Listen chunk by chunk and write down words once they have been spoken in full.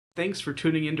Thanks for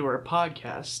tuning into our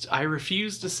podcast. I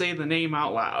refuse to say the name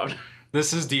out loud.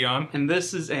 This is Deon. And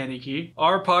this is Aniki.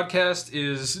 Our podcast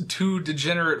is two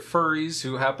degenerate furries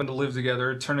who happen to live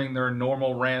together, turning their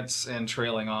normal rants and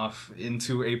trailing off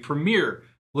into a premier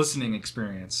listening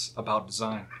experience about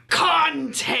design.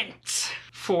 Content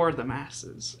for the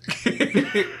masses.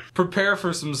 Prepare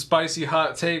for some spicy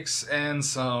hot takes and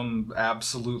some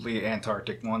absolutely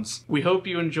Antarctic ones. We hope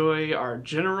you enjoy our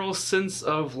general sense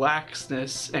of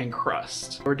laxness and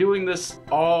crust. We're doing this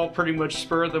all pretty much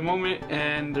spur of the moment,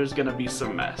 and there's gonna be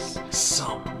some mess.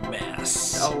 Some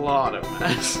mess. A lot of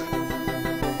mess.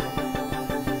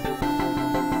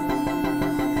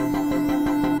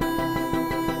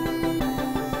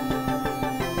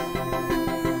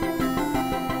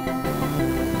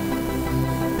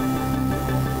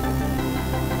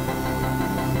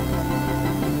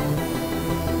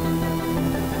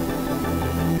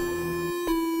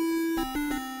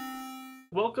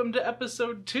 Welcome to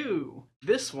episode 2.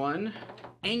 This one,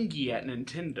 Angie at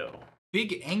Nintendo.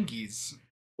 Big Angies.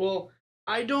 Well,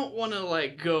 I don't want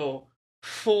to go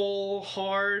full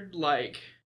hard,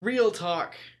 real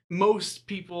talk. Most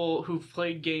people who've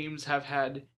played games have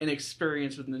had an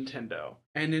experience with Nintendo.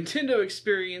 And Nintendo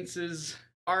experiences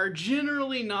are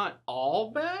generally not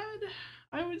all bad,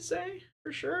 I would say.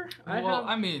 For sure.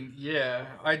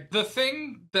 The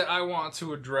thing that I want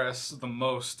to address the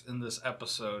most in this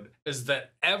episode is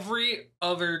that every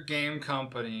other game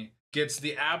company gets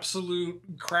the absolute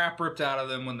crap ripped out of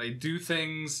them when they do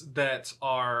things that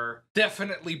are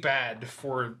definitely bad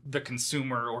for the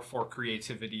consumer or for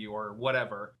creativity or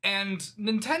whatever. And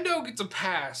Nintendo gets a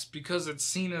pass because it's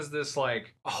seen as this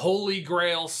holy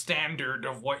grail standard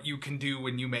of what you can do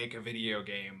when you make a video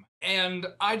game. And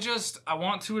I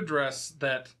want to address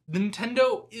that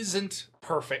Nintendo isn't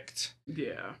perfect.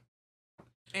 Yeah.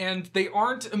 And they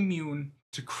aren't immune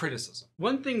to criticism.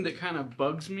 One thing that kind of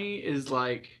bugs me is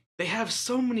they have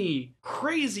so many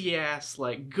crazy ass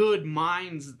good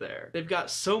minds there. They've got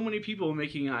so many people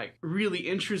making really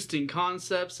interesting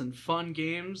concepts and fun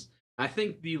games. I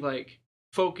think the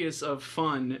focus of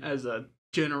fun as a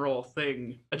general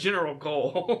thing, a general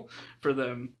goal for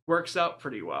them works out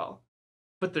pretty well.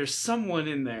 But there's someone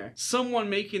in there, someone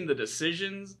making the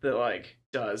decisions that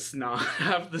does not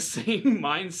have the same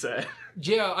mindset.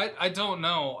 Yeah, I don't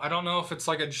know. I don't know if it's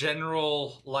a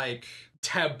general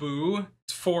taboo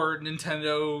for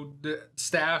Nintendo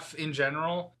staff in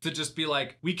general to just be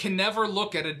we can never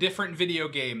look at a different video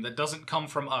game that doesn't come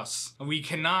from us. We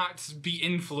cannot be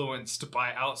influenced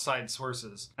by outside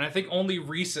sources. And I think only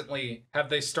recently have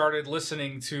they started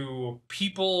listening to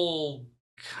people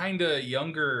kinda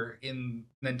younger in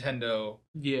Nintendo.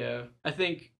 Yeah, I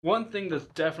think one thing that's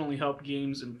definitely helped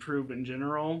games improve in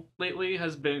general lately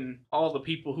has been all the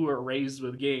people who are raised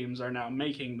with games are now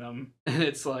making them. And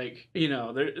it's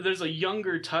there's a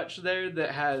younger touch there that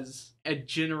has a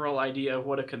general idea of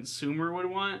what a consumer would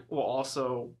want, while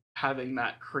also having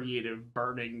that creative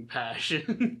burning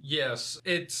passion. Yes,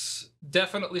 it's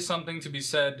definitely something to be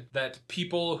said that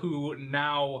people who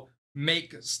now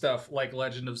make stuff like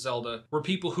Legend of Zelda were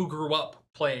people who grew up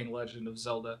playing Legend of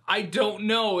Zelda. I don't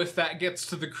know if that gets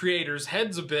to the creators'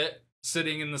 heads a bit,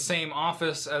 sitting in the same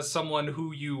office as someone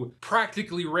who you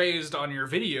practically raised on your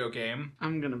video game.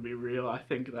 I'm gonna be real, I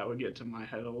think that would get to my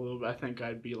head a little bit. I think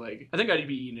I'd be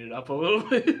eating it up a little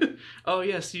bit. Oh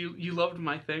yes, you loved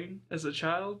my thing as a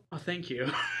child? Oh, thank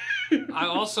you. I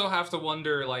also have to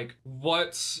wonder,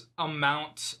 what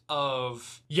amount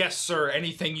of, yes, sir,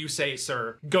 anything you say,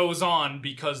 sir, goes on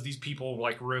because these people,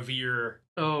 revere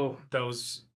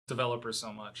those developers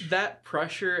so much. That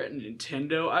pressure at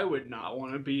Nintendo, I would not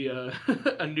want to be a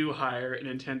new hire at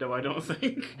Nintendo, I don't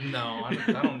think. No, I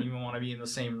don't even want to be in the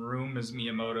same room as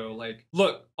Miyamoto.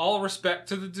 Look, all respect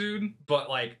to the dude, but,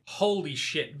 holy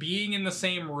shit, being in the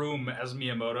same room as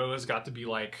Miyamoto has got to be,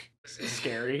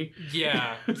 scary.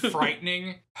 Yeah,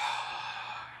 frightening.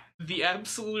 The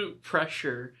absolute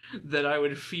pressure that I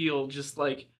would feel just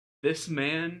this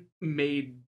man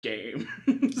made games.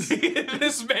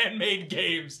 This man made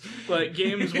games.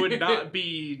 Games would not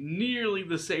be nearly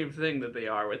the same thing that they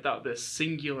are without this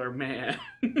singular man.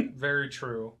 Very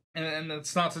true. And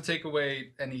it's not to take away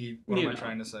any, what am I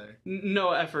trying to say?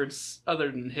 No efforts other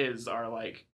than his are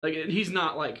he's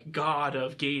not god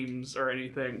of games or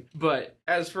anything. But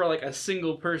as for a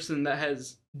single person that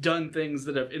has done things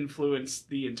that have influenced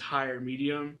the entire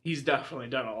medium, he's definitely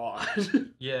done a lot.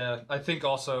 Yeah, I think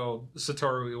also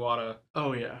Satoru Iwata.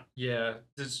 Oh yeah. Yeah,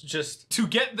 it's just to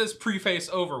get this preface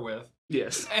over with.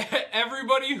 Yes.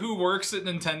 Everybody who works at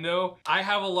Nintendo, I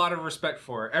have a lot of respect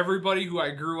for. Everybody who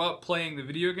I grew up playing the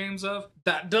video games of.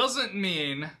 That doesn't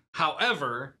mean,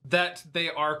 however, that they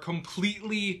are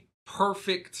completely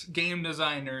perfect game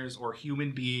designers or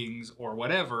human beings or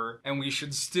whatever, and we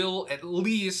should still at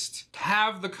least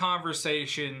have the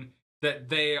conversation that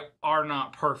they are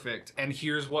not perfect, and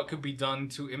here's what could be done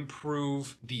to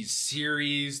improve these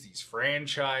series, these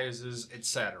franchises,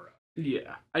 etc.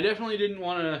 Yeah, I definitely didn't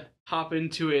want to hop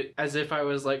into it as if I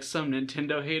was like some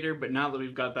Nintendo hater, but now that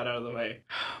we've got that out of the way,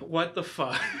 what the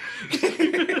fuck?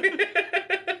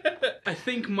 I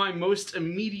think my most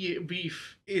immediate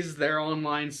beef is their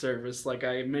online service, like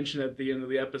I mentioned at the end of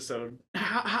the episode.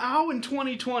 How in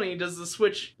 2020 does the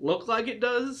Switch look like it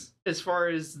does as far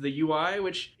as the UI,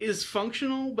 which is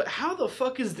functional, but how the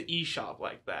fuck is the eShop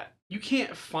like that? You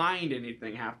can't find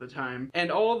anything half the time,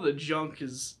 and all the junk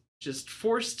is just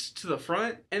forced to the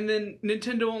front, and then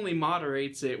Nintendo only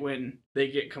moderates it when they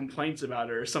get complaints about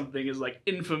it or something is like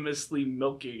infamously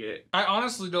milking it. I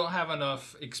honestly don't have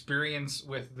enough experience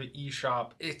with the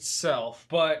eShop itself,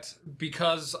 but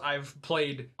because I've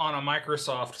played on a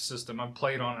Microsoft system, I've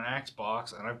played on an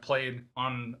Xbox, and I've played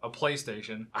on a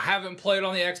PlayStation. I haven't played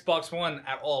on the Xbox One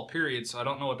at all, period, so I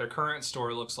don't know what their current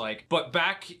store looks like. But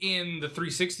back in the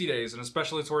 360 days, and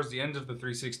especially towards the end of the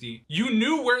 360, you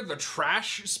knew where the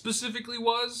trash specifically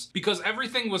was because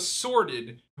everything was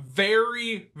sorted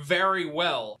very, very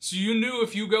well. So you knew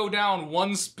if you go down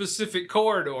one specific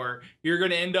corridor, you're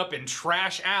gonna end up in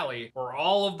Trash Alley where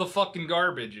all of the fucking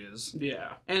garbage is.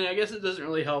 Yeah. And I guess it doesn't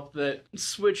really help that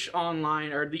Switch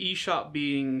Online, or the eShop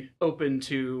being open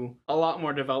to a lot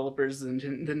more developers than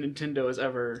Nintendo has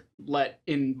ever let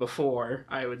in before,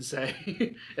 I would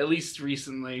say. At least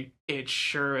recently. It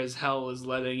sure as hell is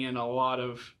letting in a lot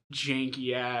of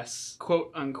janky ass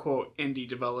quote unquote indie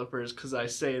developers, because I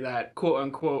say that quote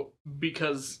unquote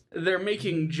because they're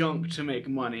making junk to make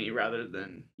money rather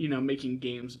than, you know, making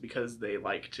games because they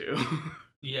like to.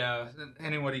 Yeah,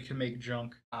 anybody can make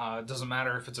junk. It doesn't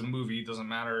matter if it's a movie, it doesn't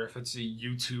matter if it's a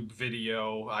YouTube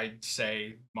video, I'd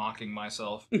say, mocking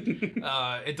myself.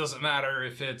 It doesn't matter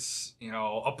if it's, you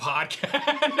know, a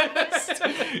podcast.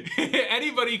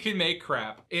 Anybody can make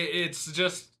crap. It's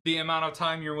just the amount of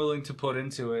time you're willing to put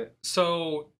into it.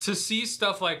 So to see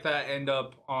stuff like that end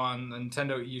up on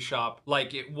Nintendo eShop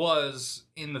like it was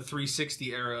in the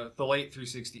 360 era, the late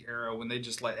 360 era, when they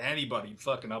just let anybody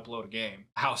fucking upload a game,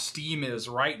 how Steam is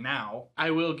right now.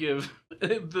 I will give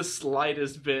the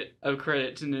slightest bit of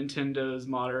credit to Nintendo's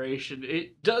moderation.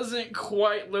 It doesn't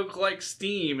quite look like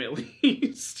Steam, at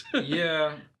least.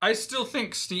 Yeah, I still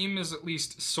think Steam is at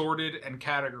least sorted and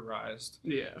categorized.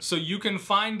 Yeah. So you can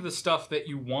find the stuff that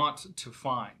you want to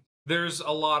find. There's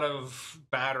a lot of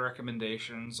bad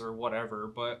recommendations or whatever,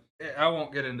 but I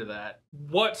won't get into that.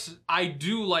 What I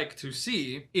do like to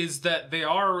see is that they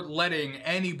are letting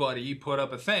anybody put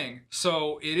up a thing.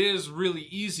 So it is really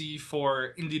easy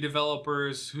for indie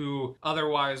developers who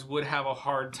otherwise would have a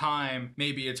hard time,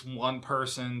 maybe it's one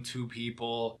person, two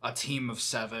people, a team of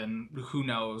 7, who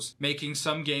knows, making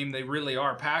some game they really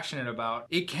are passionate about.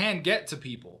 It can get to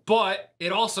people, but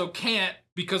it also can't,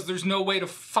 because there's no way to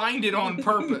find it on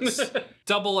purpose.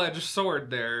 Double-edged sword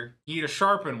there. You need to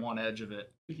sharpen one edge of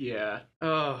it. Yeah.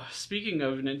 Oh, speaking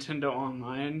of Nintendo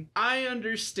Online, I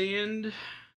understand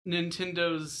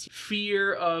Nintendo's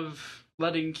fear of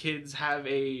letting kids have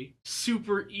a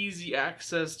super easy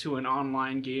access to an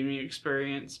online gaming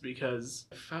experience because,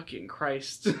 fucking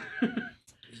Christ.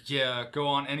 Yeah, go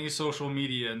on any social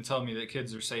media and tell me that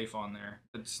kids are safe on there.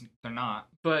 They're not.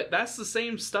 But that's the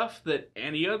same stuff that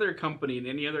any other company and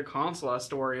any other console has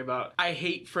to worry about. I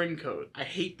hate friend code. I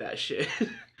hate that shit.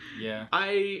 Yeah.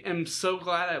 I am so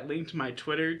glad I linked my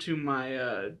Twitter to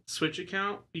my Switch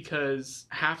account, because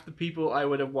half the people I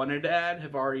would have wanted to add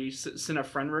have already sent a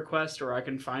friend request, or I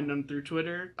can find them through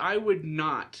Twitter. I would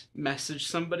not message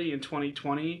somebody in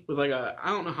 2020 with like I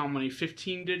don't know how many,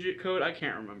 15-digit code? I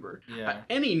can't remember. Yeah.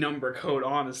 Any number code,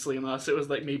 honestly, unless it was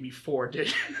like maybe 4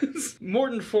 digits. More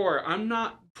than 4, I'm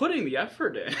not putting the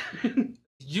effort in.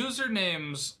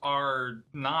 Usernames are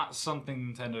not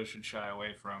something Nintendo should shy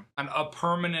away from. And a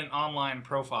permanent online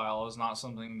profile is not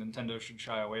something Nintendo should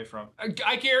shy away from.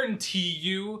 I guarantee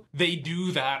you they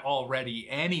do that already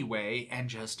anyway and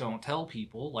just don't tell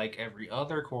people like every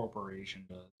other corporation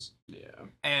does. Yeah.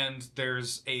 And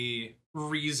there's a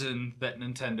reason that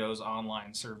Nintendo's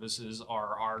online services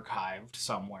are archived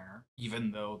somewhere,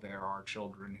 even though there are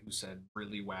children who said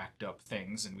really whacked up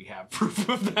things, and we have proof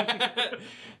of that.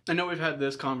 I know we've had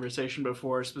this conversation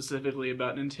before, specifically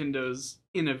about Nintendo's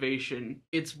innovation.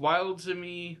 It's wild to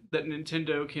me that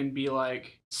Nintendo can be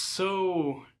like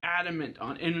so adamant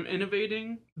on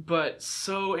innovating, but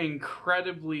so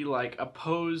incredibly like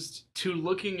opposed to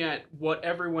looking at what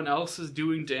everyone else is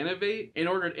doing to innovate in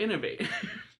order to innovate.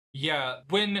 Yeah,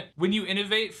 when you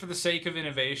innovate for the sake of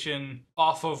innovation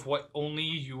off of what only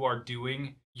you are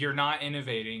doing, you're not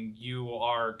innovating. You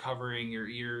are covering your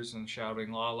ears and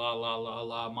shouting la la la la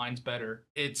la, mine's better.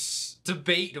 It's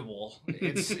debatable.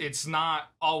 It's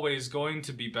not always going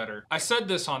to be better. I said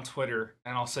this on Twitter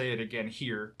and I'll say it again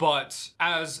here, but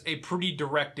as a pretty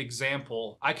direct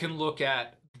example, I can look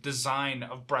at the design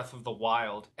of Breath of the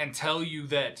Wild and tell you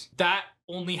that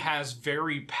only has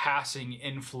very passing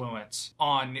influence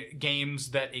on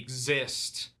games that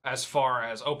exist as far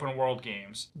as open world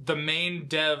games. The main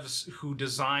devs who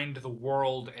designed the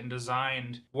world and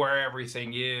designed where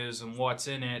everything is and what's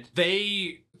in it,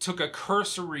 they took a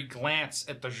cursory glance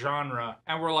at the genre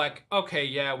and were like, okay,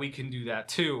 yeah, we can do that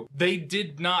too. They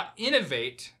did not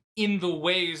innovate in the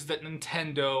ways that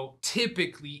Nintendo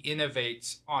typically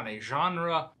innovates on a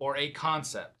genre or a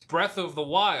concept. Breath of the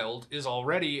Wild is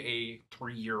already a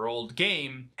 3-year-old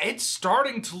game. It's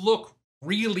starting to look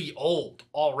really old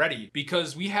already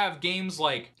because we have games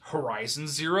like Horizon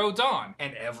Zero Dawn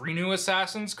and every new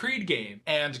Assassin's Creed game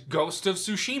and Ghost of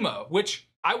Tsushima, which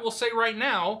I will say right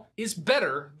now is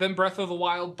better than Breath of the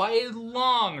Wild by a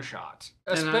long shot.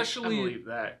 Especially, I believe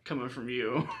that coming from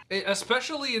you.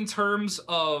 Especially in terms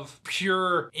of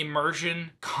pure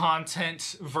immersion,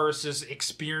 content versus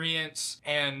experience,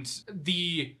 and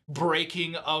the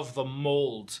breaking of the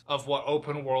mold of what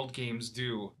open world games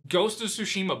do. Ghost of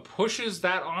Tsushima pushes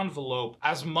that envelope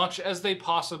as much as they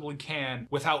possibly can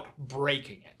without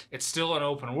breaking it. It's still an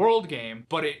open world game,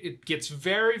 but it gets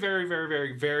very, very, very,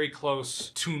 very, very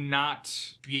close to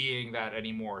not being that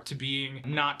anymore, to being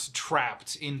not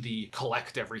trapped in the collect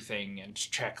everything and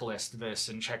checklist this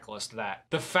and checklist that.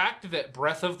 The fact that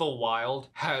Breath of the Wild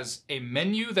has a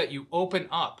menu that you open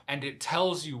up and it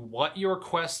tells you what your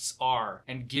quests are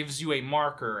and gives you a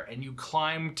marker and you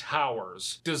climb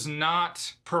towers does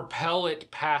not propel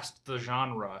it past the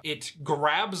genre. It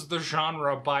grabs the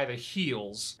genre by the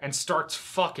heels and starts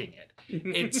fucking it.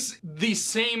 It's the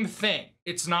same thing.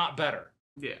 It's not better.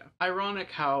 Yeah. Ironic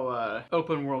how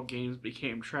open world games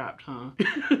became trapped, huh?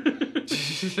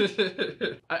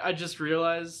 I just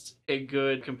realized a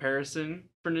good comparison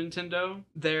for Nintendo.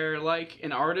 They're like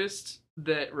an artist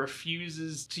that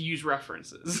refuses to use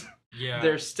references. Yeah.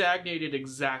 They're stagnated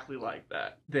exactly like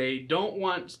that. They don't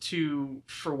want to,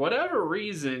 for whatever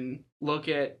reason, look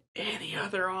at any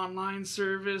other online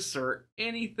service or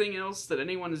anything else that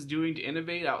anyone is doing to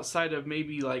innovate outside of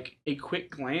maybe like a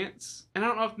quick glance. And I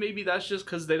don't know if maybe that's just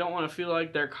because they don't want to feel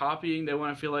like they're copying, they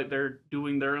want to feel like they're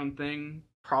doing their own thing.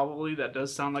 Probably that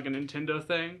does sound like a Nintendo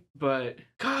thing, but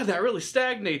God, that really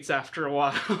stagnates after a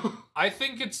while. I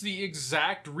think it's the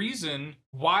exact reason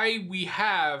why we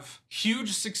have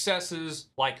huge successes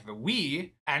like the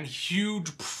Wii and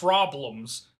huge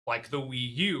problems like the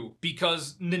Wii U,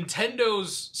 because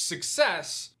Nintendo's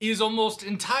success is almost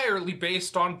entirely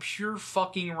based on pure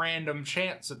fucking random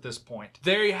chance at this point.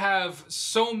 They have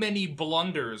so many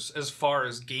blunders as far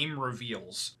as game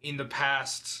reveals in the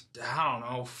past, I don't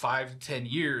know, 5 to 10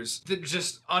 years that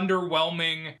just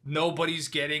underwhelming. Nobody's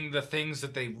getting the things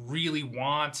that they really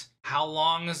want. How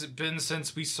long has it been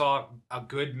since we saw a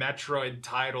good Metroid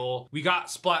title? We got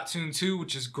Splatoon 2,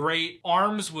 which is great.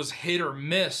 ARMS was hit or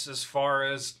miss as far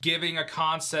as giving a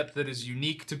concept that is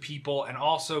unique to people and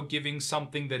also giving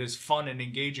something that is fun and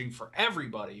engaging for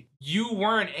everybody. You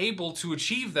weren't able to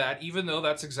achieve that, even though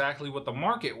that's exactly what the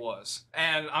market was.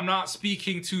 And I'm not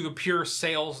speaking to the pure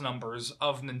sales numbers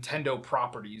of Nintendo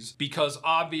properties, because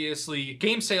obviously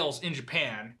game sales in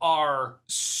Japan are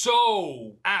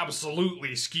so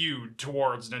absolutely skewed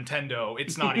towards Nintendo.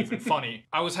 It's not even funny.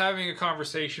 I was having a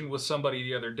conversation with somebody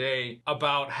the other day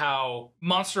about how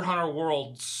Monster Hunter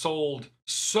World sold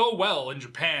so well in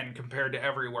Japan compared to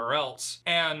everywhere else,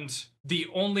 and the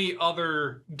only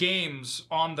other games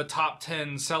on the top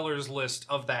 10 sellers list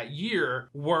of that year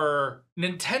were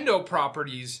Nintendo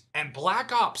properties and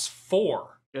Black Ops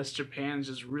 4. Guess Japan's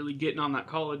just really getting on that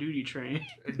Call of Duty train.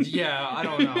 Yeah, I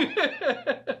don't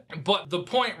know. But the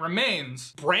point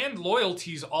remains, brand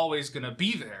loyalty's always gonna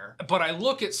be there. But I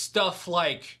look at stuff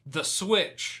like the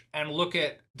Switch and look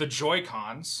at the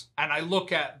Joy-Cons and I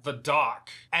look at the dock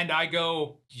and I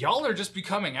go, y'all are just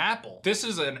becoming Apple. This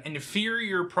is an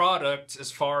inferior product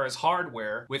as far as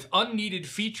hardware, with unneeded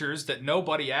features that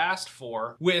nobody asked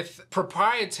for, with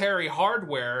proprietary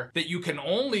hardware that you can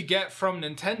only get from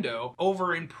Nintendo,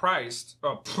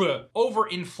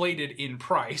 overinflated in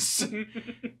price,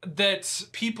 that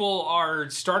people are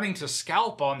starting to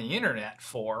scalp on the internet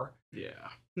for. Yeah.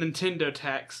 Nintendo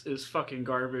tax is fucking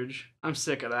garbage. I'm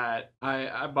sick of that.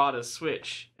 I bought a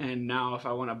Switch, and now if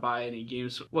I want to buy any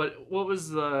games... What was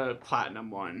the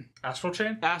Platinum one? Astral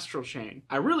Chain? Astral Chain.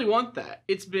 I really want that.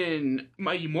 It's been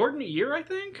more than a year, I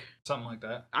think? Something like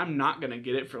that. I'm not gonna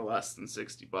get it for less than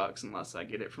 $60 unless I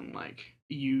get it from, like,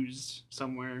 used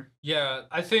somewhere. Yeah,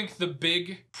 I think the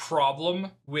big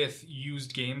problem with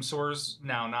used game stores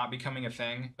now not becoming a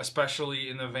thing, especially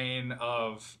in the vein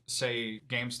of, say,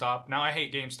 GameStop. Now, I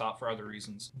hate GameStop for other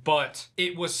reasons, but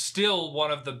it was still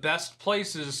one of the best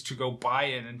places to go buy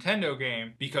a Nintendo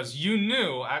game because you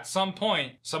knew at some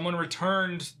point someone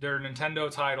returned their Nintendo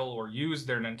title or used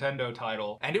their Nintendo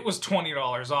title and it was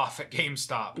 $20 off at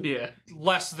GameStop. Yeah.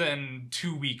 Less than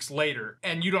 2 weeks later.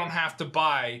 And you don't have to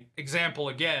buy, example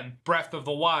again, Breath of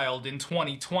the Wild in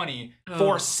 2020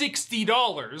 for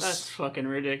 $60. That's fucking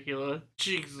ridiculous.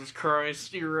 Jesus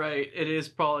Christ, you're right. It is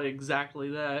probably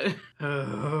exactly that.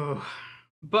 Oh.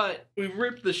 But we've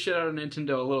ripped the shit out of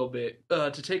Nintendo a little bit.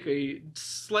 To take a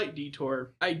slight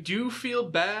detour, I do feel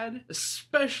bad,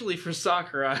 especially for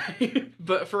Sakurai,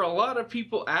 but for a lot of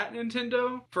people at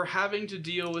Nintendo, for having to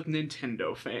deal with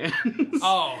Nintendo fans.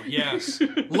 Oh, yes.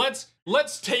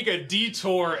 Let's take a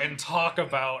detour and talk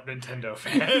about Nintendo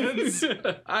fans.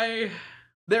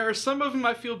 There are some of them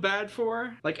I feel bad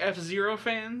for, like F-Zero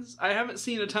fans. I haven't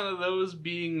seen a ton of those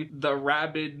being the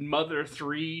rabid Mother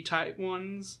 3 type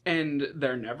ones, and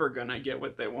they're never gonna get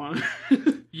what they want.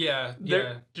 Yeah.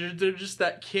 They're just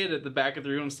that kid at the back of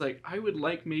the room. It's like, I would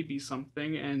like maybe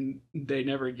something, and they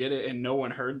never get it, and no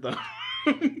one heard them.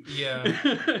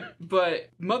 Yeah. But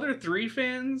Mother 3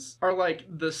 fans are like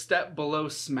the step below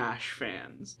Smash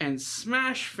fans. And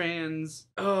Smash fans,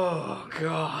 oh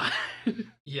god.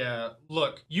 Yeah,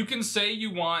 look, you can say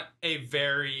you want a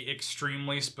very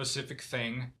extremely specific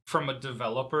thing from a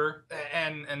developer,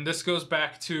 and this goes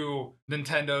back to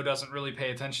Nintendo doesn't really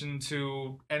pay attention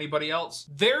to anybody else.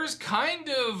 There's kind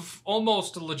of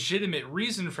almost a legitimate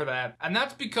reason for that, and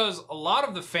that's because a lot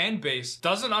of the fan base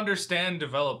doesn't understand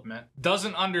development,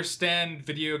 doesn't understand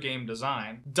video game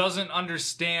design, doesn't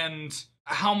understand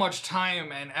how much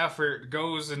time and effort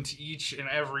goes into each and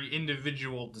every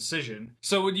individual decision.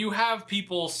 So when you have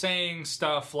people saying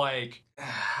stuff like,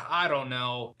 I don't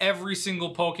know, every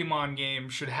single Pokemon game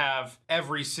should have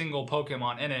every single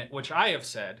Pokemon in it, which I have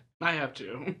said. I have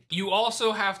to. You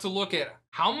also have to look at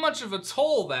how much of a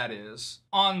toll that is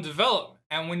on development.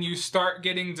 And when you start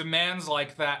getting demands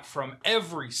like that from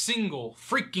every single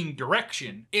freaking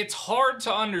direction, it's hard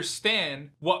to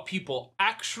understand what people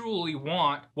actually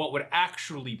want, what would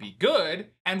actually be good,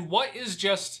 and what is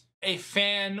just a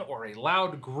fan or a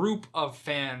loud group of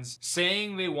fans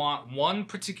saying they want one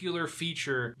particular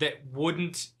feature that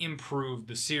wouldn't improve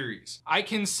the series. I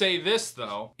can say this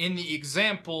though, in the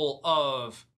example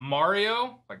of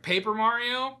Mario, like Paper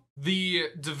Mario, the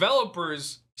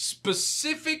developers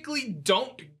specifically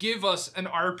don't give us an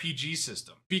RPG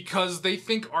system because they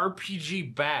think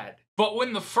RPG bad. But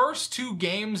when the first two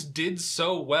games did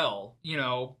so well, you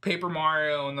know, Paper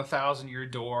Mario and the Thousand Year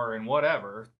Door and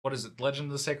whatever, what is it, Legend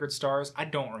of the Sacred Stars? I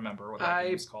don't remember what that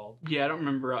game is called. Yeah, I don't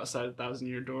remember outside of Thousand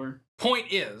Year Door. Point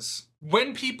is,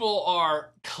 when people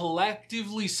are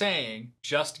collectively saying,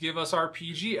 just give us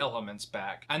RPG elements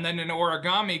back, and then in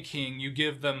Origami King you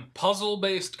give them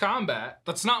puzzle-based combat,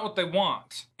 that's not what they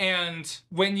want. And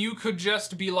when you could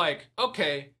just be like,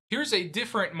 okay, here's a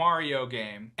different Mario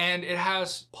game, and it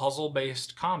has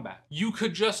puzzle-based combat. You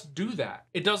could just do that.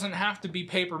 It doesn't have to be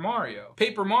Paper Mario.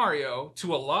 Paper Mario,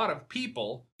 to a lot of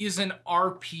people, is an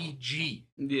RPG.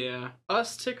 Yeah.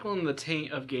 Us tickling the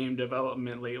taint of game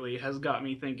development lately has got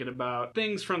me thinking about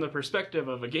things from the perspective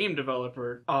of a game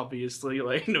developer, obviously,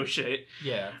 like, no shit.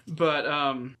 Yeah. But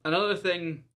another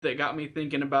thing that got me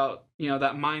thinking about, you know,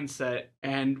 that mindset,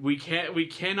 and we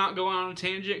cannot go on a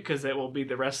tangent because it will be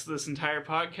the rest of this entire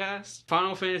podcast.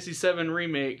 Final Fantasy VII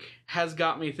Remake has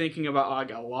got me thinking about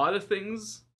like a lot of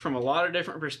things from a lot of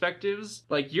different perspectives.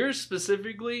 Like yours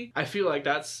specifically, I feel like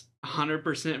that's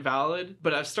 100% valid,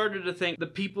 but I've started to think the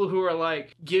people who are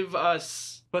like, give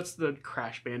us, what's the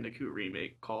Crash Bandicoot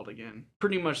remake called again?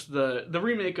 Pretty much the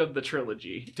remake of the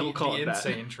trilogy. Don't call it that. The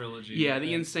Insane Trilogy. Yeah,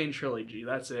 the Insane Trilogy.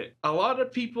 That's it. A lot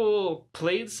of people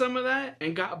played some of that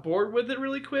and got bored with it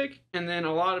really quick, and then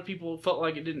a lot of people felt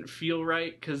like it didn't feel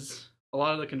right because a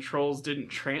lot of the controls didn't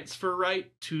transfer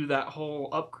right to that whole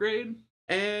upgrade.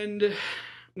 And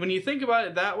when you think about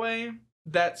it that way,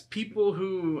 that's people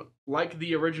who like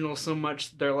the original so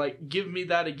much, they're like, give me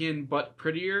that again, but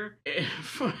prettier.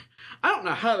 I don't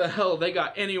know how the hell they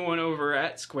got anyone over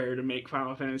at Square to make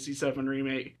Final Fantasy VII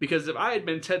Remake, because if I had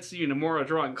been Tetsuya Nomura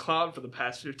drawing Cloud for the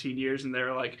past 15 years and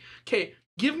they're like, okay,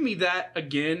 give me that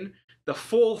again, the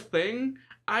full thing,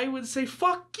 I would say,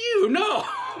 fuck you, no!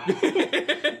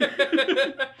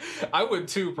 I would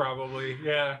too, probably,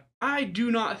 yeah. I do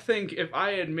not think if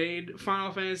I had made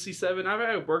Final Fantasy VII,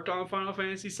 I had worked on Final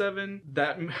Fantasy VII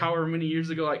that however many years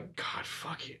ago, like, God,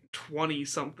 fuck it,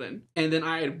 20-something. And then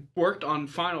I had worked on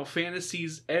Final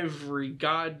Fantasies every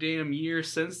goddamn year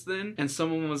since then, and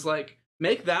someone was like,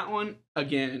 make that one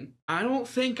again. I don't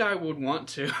think I would want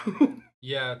to.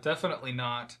 Yeah, definitely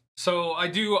not. So I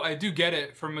do get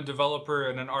it from a developer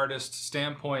and an artist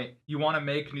standpoint. You want to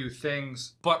make new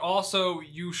things, but also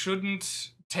you shouldn't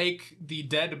take the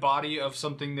dead body of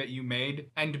something that you made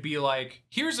and be like,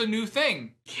 here's a new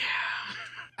thing. Yeah.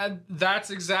 And that's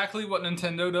exactly what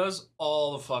Nintendo does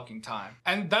all the fucking time.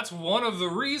 And that's one of the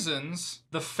reasons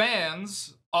the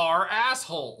fans are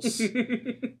assholes.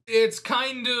 It's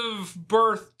kind of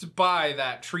birthed by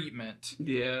that treatment.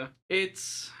 Yeah.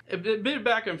 It's a bit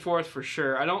back and forth for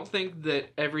sure. I don't think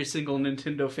that every single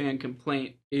Nintendo fan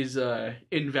complaint is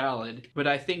invalid, but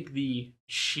I think the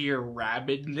sheer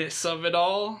rabidness of it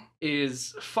all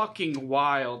is fucking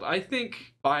wild. I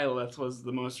think Byleth was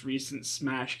the most recent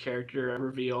Smash character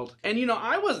revealed. And you know,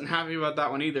 I wasn't happy about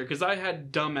that one either, because I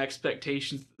had dumb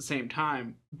expectations at the same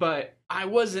time. But I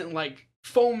wasn't like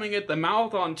foaming at the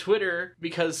mouth on Twitter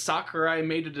because Sakurai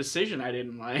made a decision I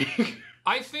didn't like.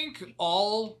 I think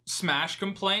all Smash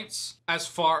complaints, as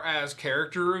far as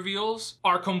character reveals,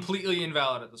 are completely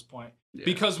invalid at this point. Yeah.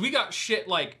 Because we got shit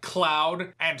like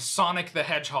Cloud and Sonic the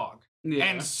Hedgehog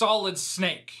and Solid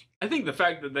Snake. I think the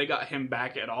fact that they got him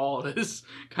back at all is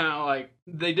kind of like,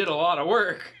 they did a lot of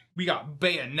work. We got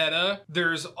Bayonetta.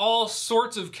 There's all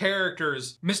sorts of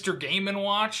characters. Mr. Game &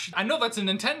 Watch. I know that's a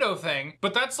Nintendo thing,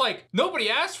 but that's like, nobody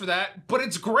asked for that, but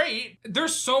it's great.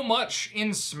 There's so much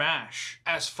in Smash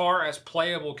as far as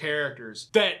playable characters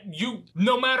that you,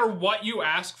 no matter what you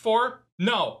ask for,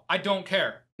 no, I don't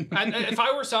care. And if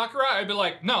I were Sakurai, I'd be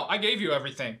like, no, I gave you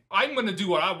everything. I'm going to do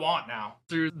what I want now.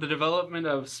 Through the development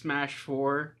of Smash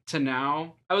 4 to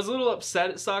now, I was a little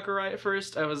upset at Sakurai at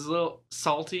first. I was a little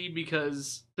salty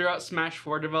because throughout Smash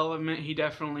 4 development, he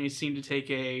definitely seemed to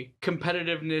take a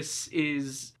competitiveness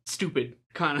is stupid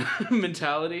kind of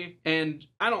mentality. And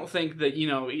I don't think that, you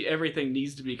know, everything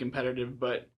needs to be competitive,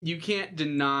 but you can't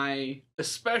deny,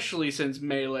 especially since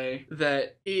Melee,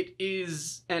 that it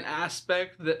is an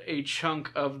aspect that a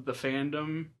chunk of the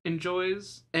fandom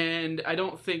enjoys. And I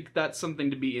don't think that's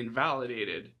something to be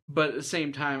invalidated. But at the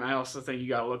same time, I also think you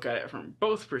gotta look at it from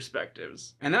both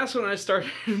perspectives. And that's when I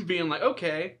started being like,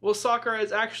 okay, well, Sakurai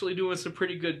is actually doing some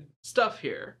pretty good stuff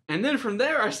here. And then from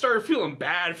there, I started feeling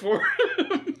bad for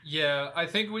him. Yeah, I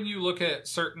think when you look at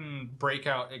certain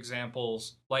breakout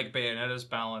examples, like Bayonetta's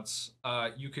balance,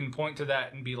 you can point to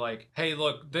that and be like, hey,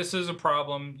 look, this is a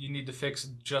problem. You need to fix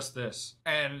just this.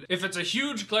 And if it's a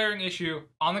huge glaring issue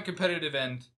on the competitive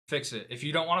end, fix it. If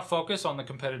you don't want to focus on the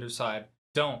competitive side,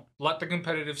 don't. Let the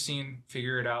competitive scene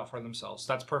figure it out for themselves.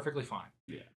 That's perfectly fine.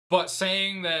 Yeah. But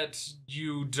saying that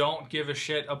you don't give a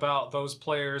shit about those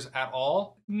players at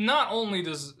all, not only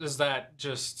is that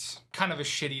just kind of a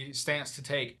shitty stance to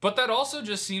take, but that also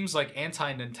just seems like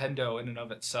anti-Nintendo in and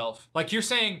of itself. Like, you're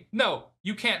saying, no,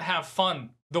 you can't have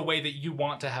fun the way that you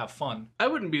want to have fun. I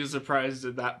wouldn't be surprised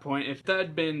at that point if that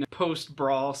had been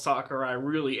post-Brawl Sakurai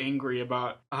really angry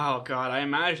about, oh god, I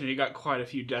imagine he got quite a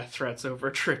few death threats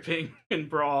over tripping in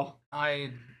Brawl.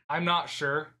 I'm not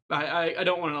sure. I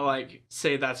don't want to, like,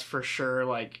 say that's for sure,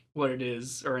 like, what it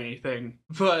is or anything.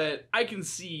 But I can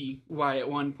see why at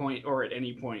one point or at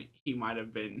any point he might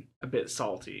have been a bit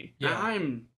salty. Yeah. And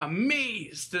I'm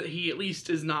amazed that he at least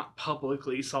is not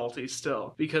publicly salty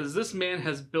still. Because this man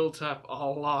has built up a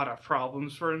lot of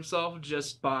problems for himself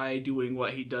just by doing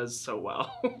what he does so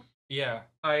well. Yeah.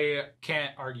 I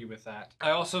can't argue with that.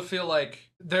 I also feel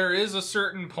like there is a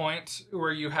certain point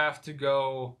where you have to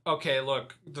go, okay,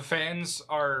 look, the fans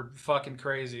are fucking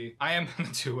crazy. I am gonna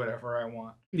do whatever I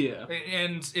want. Yeah.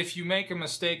 And if you make a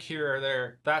mistake here or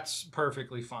there, that's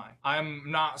perfectly fine.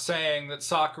 I'm not saying that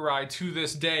Sakurai to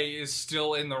this day is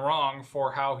still in the wrong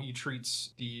for how he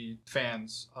treats the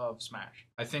fans of Smash.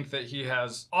 I think that he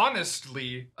has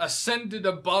honestly ascended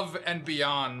above and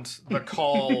beyond the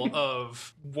call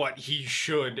of what he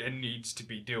should and needs to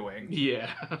be doing. Yeah.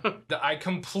 I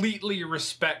completely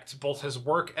respect both his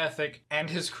work ethic and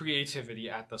his creativity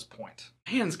at this point.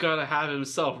 Man's gotta have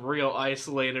himself real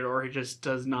isolated or he just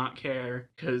does not care.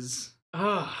 Cause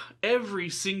every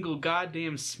single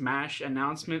goddamn Smash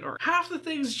announcement, or half the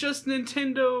things just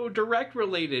Nintendo Direct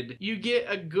related. You get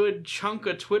a good chunk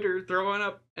of Twitter throwing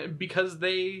up because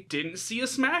they didn't see a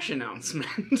Smash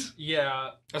announcement. Yeah,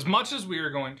 as much as we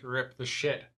are going to rip the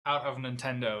shit out of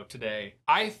Nintendo today,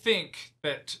 I think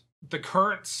that the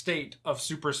current state of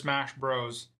Super Smash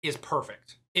Bros. Is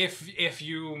perfect. If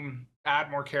you add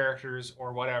more characters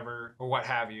or whatever, or what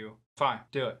have you, fine,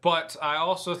 do it. But I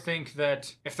also think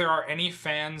that if there are any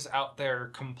fans out there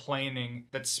complaining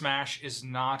that Smash is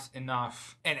not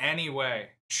enough in any way,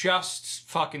 just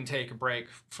fucking take a break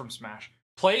from Smash.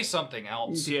 Play something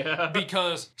else. Yeah.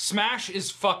 Because Smash is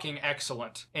fucking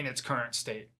excellent in its current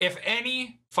state. If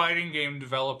any fighting game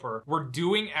developer were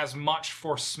doing as much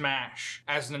for Smash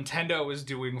as Nintendo is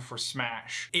doing for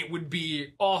Smash, it would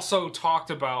be also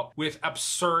talked about with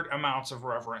absurd amounts of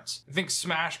reverence. I think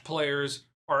Smash players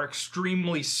are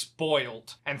extremely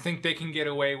spoiled and think they can get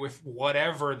away with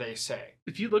whatever they say.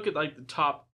 If you look at like the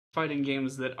top fighting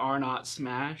games that are not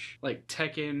Smash, like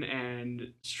Tekken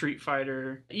and Street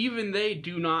Fighter, even they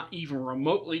do not even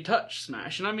remotely touch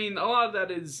Smash. And I mean, a lot of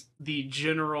that is the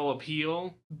general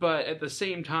appeal, but at the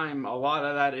same time, a lot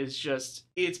of that is just,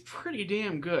 it's pretty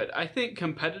damn good. I think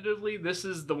competitively, this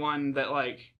is the one that,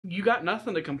 like, you got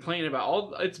nothing to complain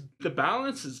about. The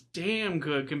balance is damn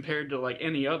good compared to, like,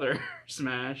 any other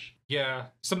Smash. Yeah,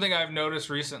 something I've noticed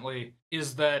recently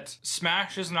is that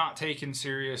Smash is not taken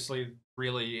seriously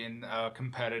really in a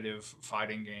competitive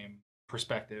fighting game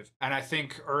perspective. And I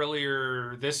think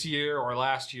earlier this year or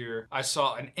last year, I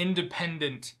saw an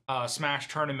independent Smash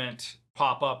tournament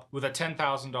pop up with a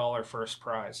 $10,000 first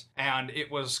prize. And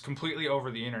it was completely over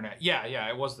the internet. Yeah,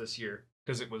 it was this year.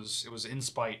 Because it was in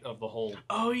spite of the whole...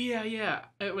 Oh, yeah.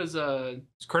 It was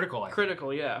It's Critical, I think.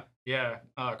 Critical, yeah. Yeah,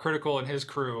 Critical and his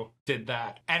crew did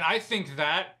that. And I think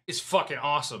that is fucking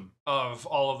awesome of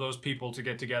all of those people to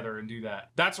get together and do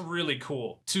that. That's really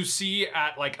cool. To see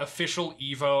at, like, official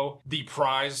EVO,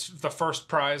 the first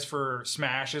prize for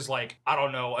Smash is, like, I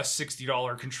don't know, a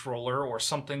 $60 controller or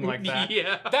something like that.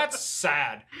 Yeah. That's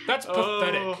sad. That's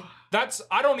pathetic.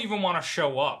 I don't even want to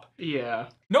show up. Yeah.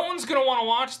 No one's going to want to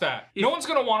watch that. No one's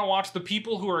going to want to watch the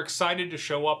people who are excited to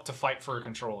show up to fight for a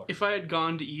controller. If I had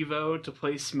gone to EVO to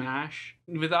play Smash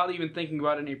without even thinking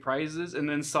about any prizes and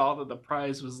then saw that the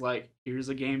prize was like, here's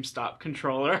a GameStop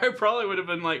controller, I probably would have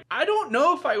been like, I don't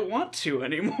know if I want to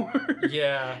anymore.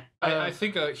 Yeah. I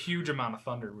think a huge amount of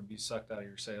thunder would be sucked out of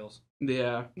your sails.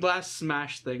 Yeah. Last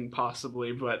Smash thing,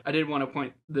 possibly, but I did want to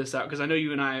point this out because I know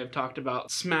you and I have talked about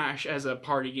Smash as a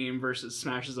party game versus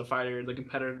Smash as a fighter, the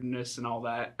competitiveness and all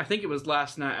that. I think it was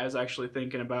last night I was actually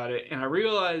thinking about it, and I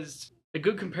realized a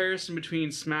good comparison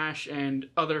between Smash and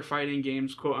other fighting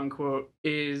games, quote unquote,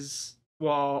 is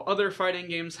while other fighting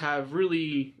games have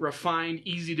really refined,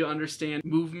 easy to understand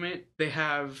movement, they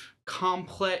have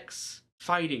complex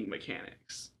fighting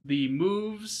mechanics. The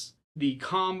moves, the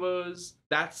combos,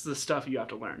 that's the stuff you have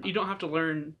to learn. You don't have to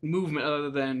learn movement other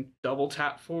than double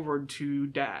tap forward to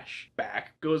dash.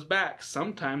 Back goes back.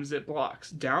 Sometimes it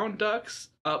blocks. Down ducks,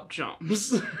 up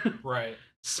jumps. Right.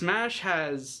 Smash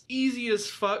has easy as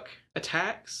fuck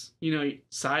attacks. You know,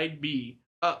 side B,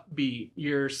 up B,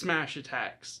 your smash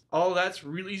attacks. All that's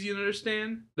really easy to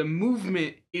understand. The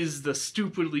movement is the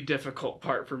stupidly difficult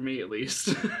part for me, at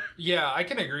least. Yeah, I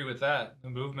can agree with that. The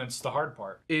movement's the hard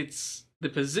part. It's the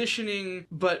positioning,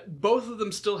 but both of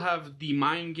them still have the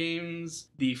mind games,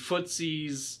 the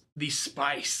footsies, the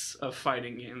spice of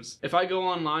fighting games. If I go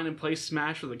online and play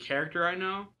Smash with a character I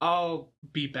know, I'll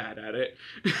be bad at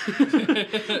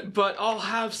it. But I'll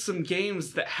have some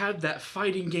games that have that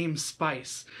fighting game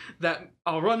spice. That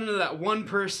I'll run into that one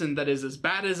person that is as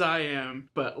bad as I am,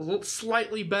 but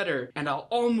slightly better, and I'll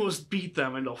almost beat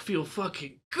them and it'll feel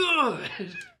fucking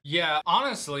good. Yeah,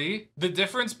 honestly, the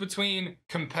difference between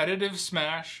competitive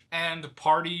Smash and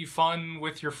party fun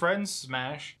with your friends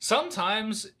Smash,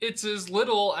 sometimes it's as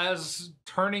little as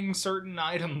turning certain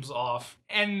items off.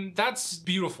 And that's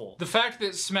beautiful. The fact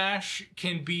that Smash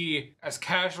can be as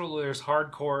casual or as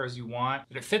hardcore as you want,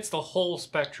 but it fits the whole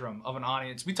spectrum of an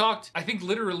audience. We talked, I think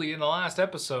literally in the last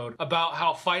episode, about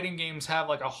how fighting games have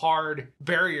like a hard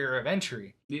barrier of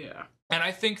entry. Yeah. And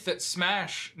I think that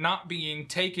Smash not being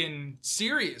taken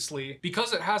seriously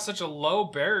because it has such a low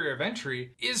barrier of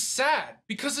entry is sad,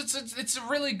 because it's a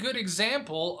really good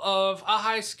example of a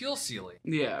high skill ceiling.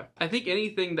 Yeah. I think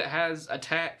anything that has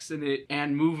attacks in it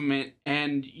and movement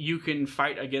and you can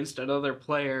fight against another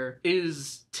player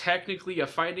is technically a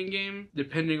fighting game,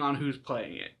 depending on who's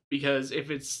playing it. Because if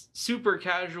it's super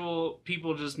casual,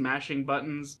 people just mashing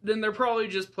buttons, then they're probably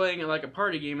just playing it like a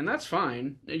party game, and that's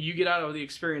fine. You get out of the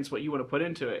experience what you want to put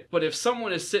into it. But if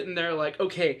someone is sitting there like,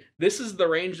 okay, this is the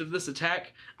range of this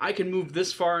attack, I can move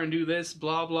this far and do this,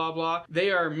 blah, blah, blah.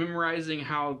 They are memorizing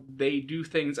how they do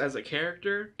things as a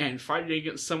character and fighting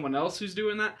against someone else who's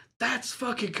doing that. That's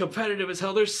fucking competitive as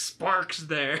hell. There's sparks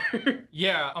there.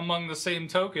 Yeah, among the same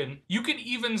token, you can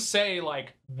even say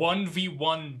like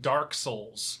 1v1 Dark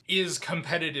Souls is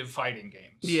competitive fighting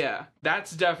games. Yeah,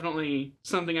 that's definitely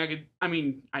something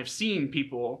I've seen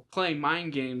people playing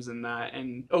mind games in that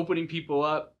and opening people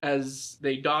up as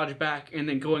they dodge back and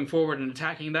then going forward and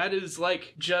attacking. That is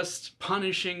like just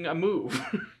punishing a move.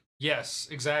 Yes,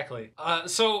 exactly.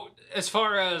 So as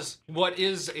far as what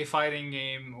is a fighting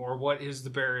game or what is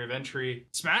the barrier of entry,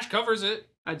 Smash covers it.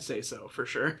 I'd say so, for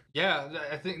sure. Yeah,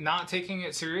 I think not taking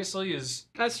it seriously is...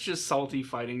 That's just salty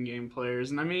fighting game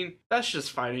players, and I mean, that's just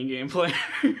fighting game players.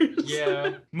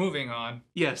 Yeah, moving on.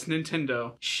 Yes,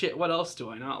 Nintendo. Shit, what else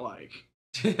do I not like?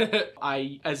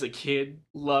 I, as a kid,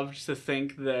 loved to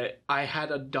think that I had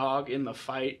a dog in the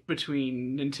fight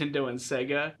between Nintendo and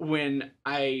Sega when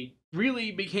I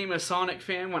really became a Sonic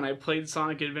fan when I played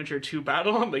Sonic Adventure 2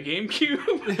 Battle on the GameCube.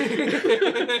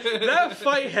 That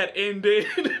fight had ended.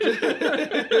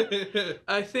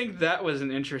 I think that was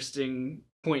an interesting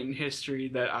point in history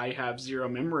that I have zero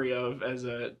memory of as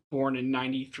a born in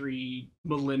 93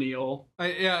 millennial.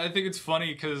 I think it's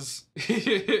funny because...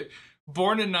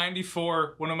 Born in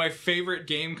 94, one of my favorite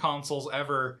game consoles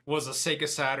ever was a Sega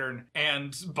Saturn,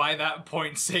 and by that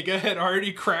point, Sega had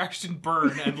already crashed and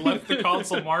burned and left the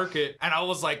console market, and I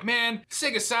was like, man,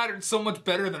 Sega Saturn's so much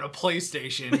better than a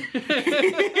PlayStation.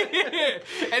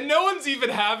 And no one's even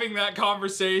having that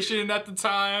conversation at the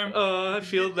time. I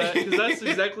feel that, because that's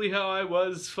exactly how I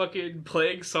was fucking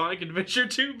playing Sonic Adventure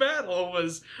 2 Battle,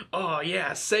 was, oh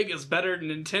yeah, Sega's better than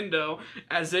Nintendo,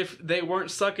 as if they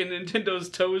weren't sucking Nintendo's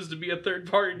toes to be a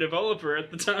third-party developer at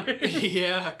the time.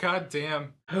 Yeah,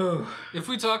 goddamn. If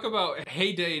we talk about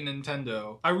heyday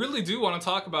Nintendo, I really do want to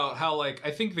talk about how, like,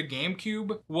 I think the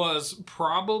GameCube was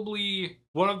probably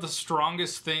one of the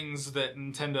strongest things that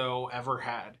Nintendo ever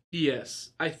had.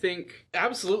 Yes, I think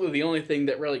absolutely the only thing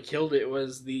that really killed it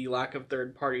was the lack of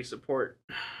third-party support.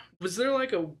 Was there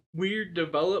like a weird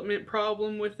development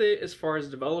problem with it as far as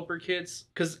developer kits?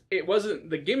 Because it wasn't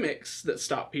the gimmicks that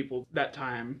stopped people that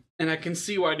time. And I can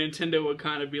see why Nintendo would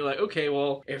kind of be like, okay,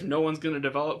 well, if no one's going to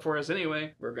develop for us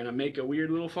anyway, we're going to make a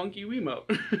weird little funky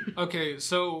Wiimote. Okay,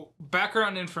 so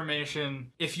background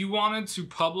information. If you wanted to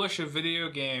publish a video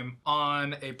game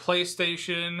on a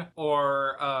PlayStation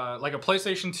or like a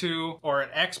PlayStation 2 or an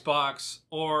Xbox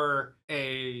or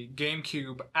a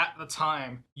GameCube at the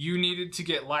time, you needed to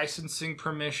get licensing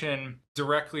permission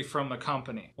directly from the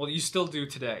company. Well, you still do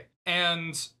today.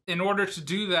 And in order to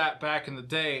do that back in the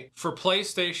day, for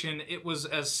PlayStation, it was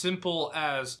as simple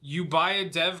as you buy a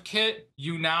dev kit,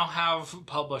 you now have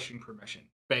publishing permission,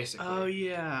 basically. Oh,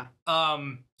 yeah.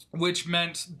 Which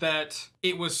meant that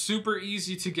it was super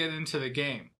easy to get into the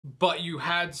game, but you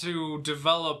had to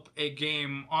develop a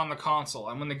game on the console.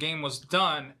 And when the game was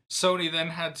done, Sony then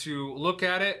had to look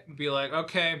at it and be like,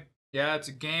 okay, yeah, it's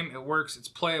a game, it works, it's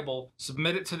playable,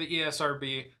 submit it to the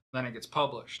ESRB, then it gets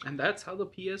published. And that's how the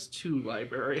PS2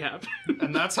 library happened.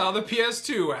 And that's how the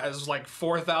PS2 has like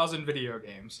 4,000 video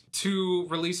games. To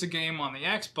release a game on the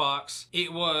Xbox,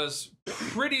 it was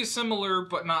pretty similar,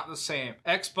 but not the same.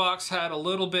 Xbox had a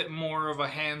little bit more of a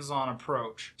hands-on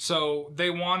approach. So they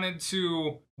wanted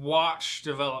to watch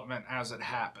development as it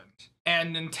happened.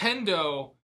 And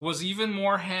Nintendo was even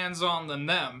more hands-on than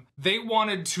them. They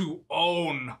wanted to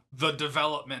own the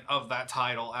development of that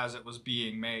title as it was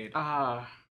being made.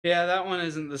 Yeah, that one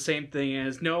isn't the same thing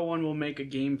as no one will make a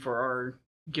game for our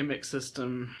gimmick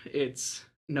system. It's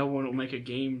no one will make a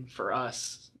game for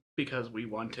us because we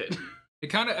want it. It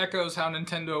kind of echoes how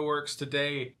Nintendo works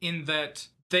today in that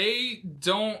they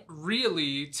don't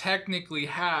really technically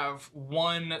have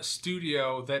one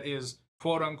studio that is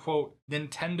quote-unquote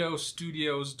Nintendo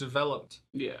Studios developed.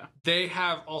 Yeah. They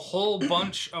have a whole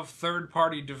bunch of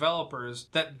third-party developers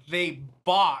that they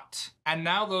bought, and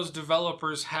now those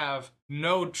developers have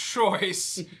no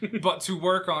choice but to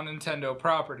work on Nintendo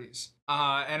properties.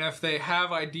 And if they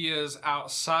have ideas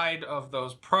outside of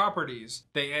those properties,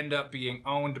 they end up being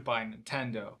owned by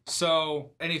Nintendo.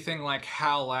 So anything like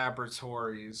HAL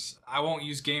Laboratories, I won't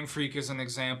use Game Freak as an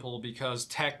example because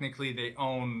technically they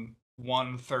own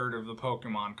 1/3 of the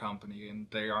Pokemon company and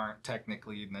they aren't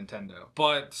technically Nintendo.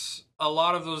 But a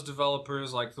lot of those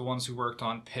developers, like the ones who worked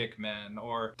on Pikmin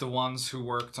or the ones who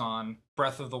worked on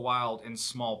Breath of the Wild in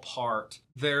small part,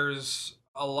 there's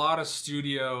a lot of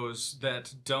studios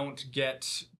that don't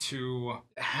get to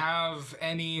have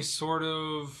any sort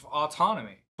of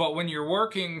autonomy. But when you're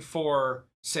working for,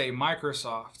 say,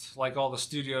 Microsoft, like all the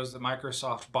studios that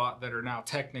Microsoft bought that are now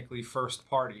technically first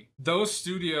party, those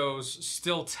studios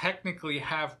still technically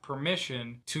have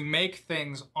permission to make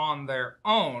things on their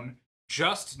own,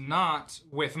 just not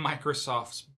with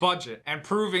Microsoft's budget. And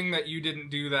proving that you didn't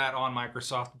do that on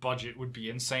Microsoft's budget would be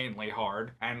insanely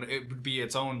hard, and it would be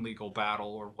its own legal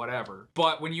battle or whatever.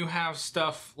 But when you have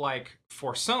stuff like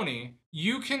for Sony,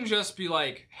 you can just be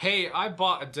like, hey, I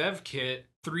bought a dev kit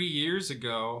 3 years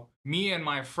ago. Me and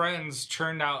my friends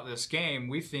churned out this game.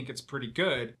 We think it's pretty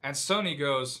good. And Sony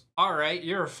goes, all right,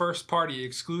 you're a first-party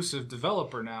exclusive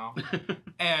developer now.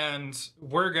 And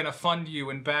we're going to fund you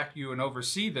and back you and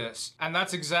oversee this. And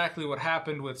that's exactly what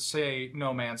happened with, say,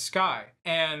 No Man's Sky.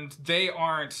 And they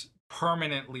aren't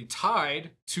permanently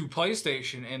tied to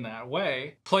PlayStation in that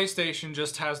way. PlayStation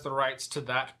just has the rights to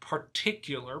that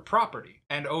particular property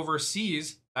and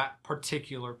oversees that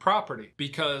particular property,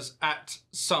 because at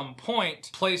some point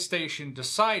PlayStation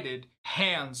decided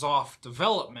hands-off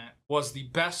development was the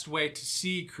best way to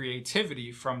see creativity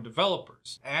from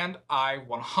developers, and I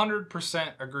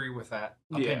 100% agree with that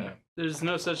opinion. Yeah. There's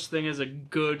no such thing as a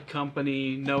good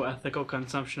company, no ethical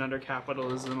consumption under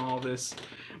capitalism, all this.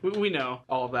 We know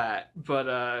all that.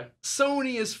 But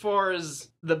Sony, as far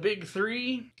as the big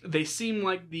three, they seem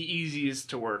like the easiest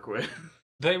to work with.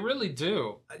 They really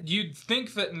do. You'd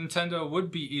think that Nintendo would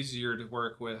be easier to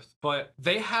work with, but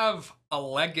they have a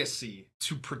legacy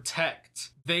to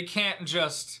protect. They can't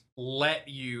just let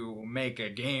you make a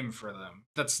game for them.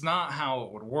 That's not how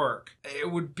it would work.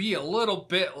 It would be a little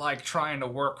bit like trying to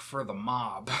work for the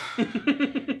mob.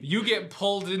 You get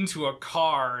pulled into a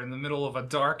car in the middle of a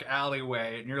dark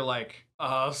alleyway and you're like,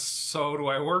 so do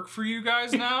I work for you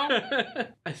guys now?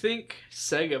 I think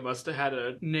Sega must have had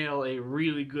to nail a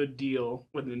really good deal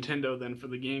with Nintendo then for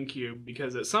the GameCube,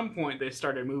 because at some point they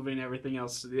started moving everything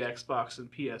else to the Xbox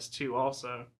and PS2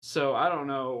 also. So I don't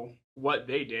know what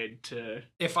they did to...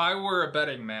 If I were a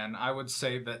betting man, I would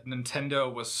say that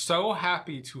Nintendo was so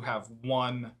happy to have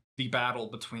won the battle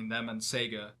between them and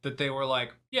Sega that they were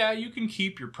like, yeah, you can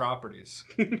keep your properties.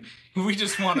 We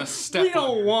just want to step we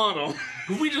don't want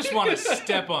them. We just want to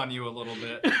step on you a little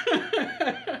bit.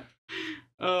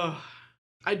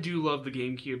 I do love the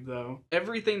GameCube, though.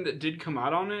 Everything that did come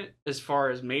out on it, as far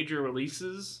as major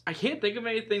releases, I can't think of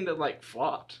anything that, like,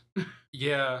 flopped.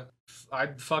 Yeah, I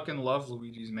fucking love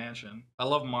Luigi's Mansion. I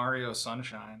love Mario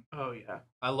Sunshine. Oh, yeah.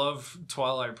 I love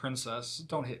Twilight Princess.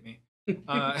 Don't hit me.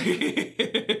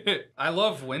 I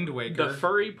love Wind Waker. The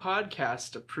Furry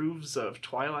Podcast approves of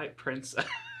Twilight Princess.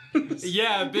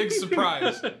 Yeah, big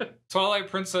surprise. Twilight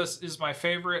Princess is my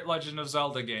favorite Legend of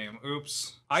Zelda game.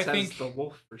 Oops. I think the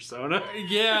wolf persona.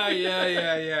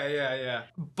 Yeah.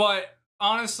 But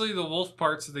honestly, the wolf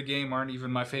parts of the game aren't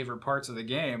even my favorite parts of the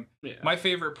game. Yeah. My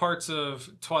favorite parts of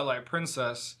Twilight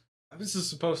Princess... This is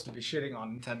supposed to be shitting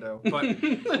on Nintendo,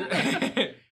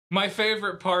 but... My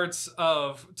favorite parts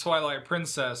of Twilight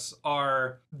Princess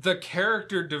are the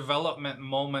character development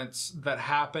moments that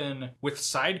happen with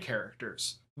side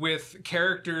characters. With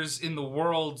characters in the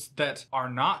world that are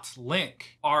not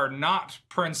Link, are not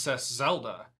Princess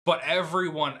Zelda, but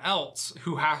everyone else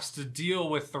who has to deal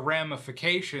with the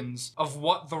ramifications of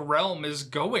what the realm is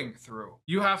going through.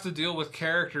 You have to deal with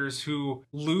characters who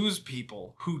lose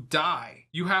people, who die.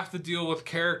 You have to deal with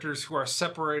characters who are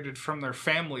separated from their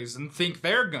families and think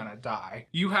they're gonna die.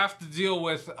 You have to deal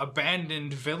with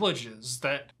abandoned villages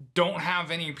that don't have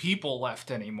any people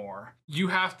left anymore. You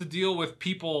have to deal with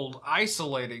people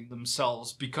isolating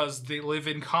themselves because they live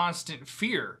in constant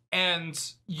fear. And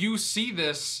you see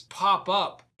this pop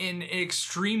up in an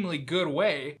extremely good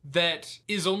way that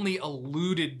is only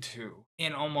alluded to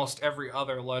in almost every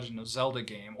other Legend of Zelda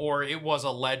game. Or it was a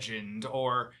legend,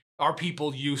 or are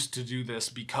people used to do this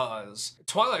because...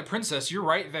 Twilight Princess, you're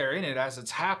right there in it as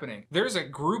it's happening. There's a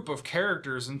group of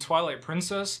characters in Twilight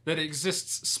Princess that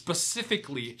exists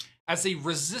specifically as a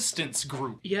resistance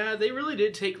group. Yeah, they really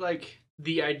did take, like,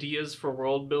 the ideas for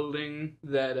world building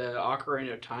that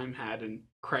Ocarina of Time had and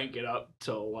crank it up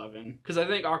to 11. Because I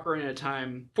think Ocarina of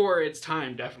Time, for its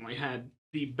time, definitely had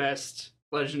the best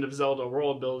Legend of Zelda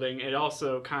world building. It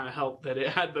also kind of helped that it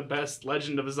had the best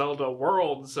Legend of Zelda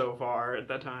world so far at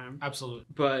that time. Absolutely.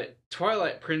 But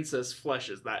Twilight Princess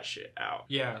fleshes that shit out.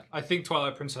 Yeah, I think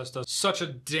Twilight Princess does such a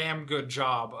damn good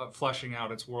job of fleshing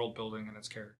out its world building and its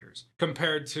characters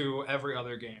compared to every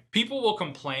other game. People will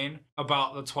complain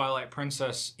about the Twilight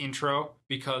Princess intro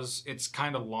because it's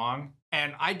kind of long.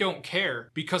 And I don't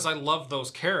care because I love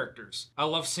those characters. I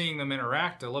love seeing them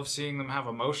interact. I love seeing them have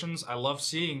emotions. I love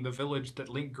seeing the village that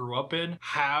Link grew up in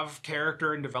have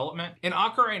character and development. In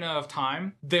Ocarina of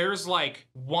Time, there's like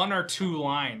 1 or 2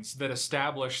 lines that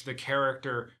establish the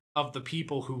character of the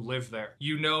people who live there.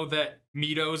 You know that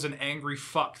Mito's an angry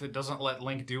fuck that doesn't let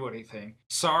Link do anything.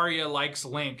 Saria likes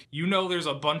Link. You know there's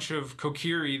a bunch of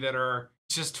Kokiri that are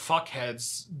just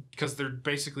fuckheads because they're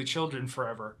basically children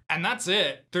forever. And that's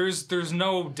it. There's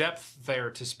no depth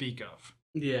there to speak of.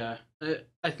 Yeah.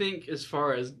 I think as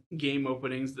far as game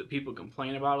openings that people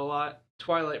complain about a lot,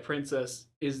 Twilight Princess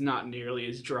is not nearly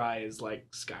as dry as like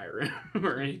Skyrim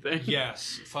or anything.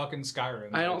 Yes, fucking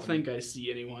Skyrim. I don't think I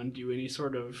see anyone do any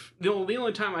sort of... The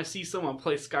only time I see someone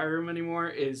play Skyrim anymore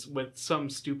is with some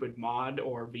stupid mod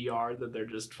or VR that they're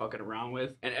just fucking around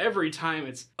with. And every time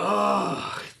it's,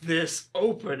 ugh, this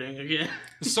opening again.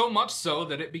 So much so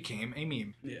that it became a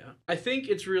meme. Yeah. I think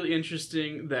it's really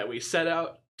interesting that we set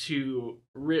out to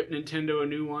rip Nintendo a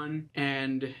new one,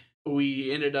 and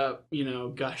we ended up,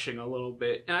 gushing a little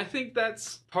bit. And I think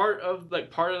that's part of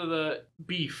the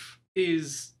beef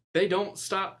is they don't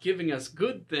stop giving us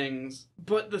good things,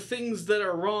 but the things that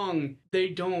are wrong, they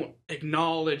don't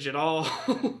acknowledge at all.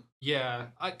 Yeah,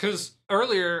 because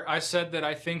earlier I said that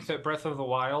I think that Breath of the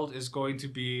Wild is going to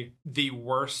be the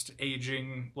worst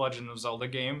aging Legend of Zelda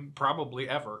game probably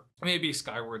ever. Maybe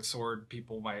Skyward Sword,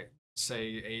 people might say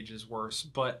age is worse,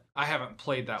 but I haven't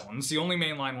played that one. It's the only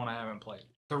mainline one I haven't played.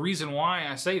 The reason why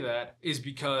I say that is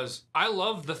because I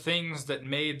love the things that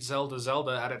made Zelda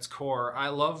Zelda at its core. I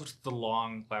loved the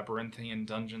long labyrinthian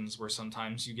dungeons where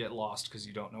sometimes you get lost because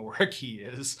you don't know where a key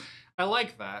is. I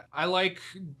like that. I like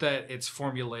that it's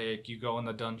formulaic. You go in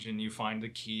the dungeon, you find the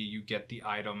key, you get the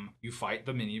item, you fight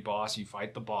the mini-boss, you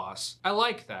fight the boss. I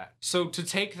like that. So to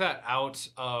take that out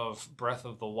of Breath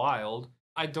of the Wild,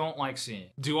 I don't like seeing.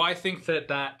 Do I think that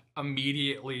that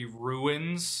immediately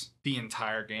ruins the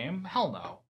entire game? Hell no.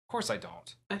 Of course I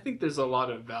don't. I think there's a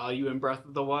lot of value in Breath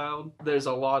of the Wild. There's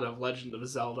a lot of Legend of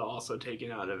Zelda also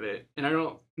taken out of it. And I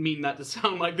don't mean that to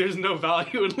sound like there's no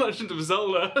value in Legend of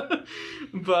Zelda.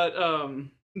 But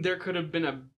there could have been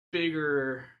a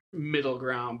bigger middle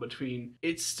ground between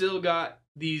it's still got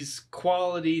these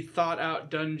quality thought out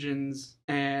dungeons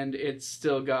and it's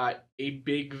still got a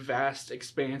big vast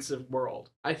expansive world.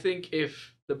 I think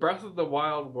if the Breath of the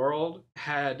Wild world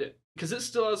had, because it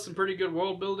still has some pretty good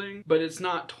world building, but it's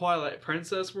not Twilight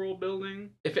Princess world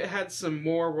building. If it had some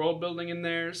more world building in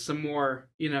there, some more,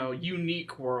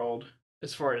 unique world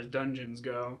as far as dungeons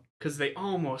go, because they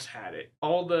almost had it.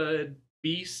 All the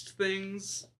beast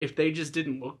things, if they just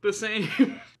didn't look the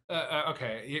same.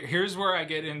 Okay, here's where I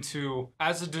get into,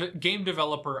 as a game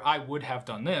developer, I would have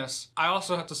done this. I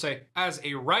also have to say, as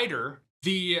a writer,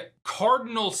 the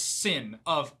cardinal sin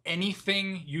of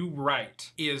anything you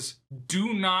write is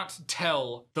do not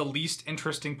tell the least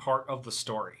interesting part of the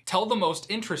story. Tell the most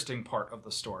interesting part of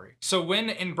the story. So when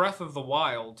in Breath of the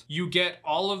Wild, you get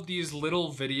all of these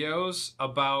little videos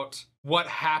about what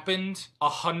happened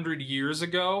 100 years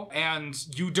ago, and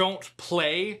you don't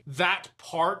play that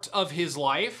part of his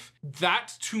life,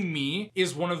 that to me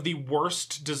is one of the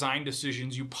worst design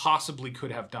decisions you possibly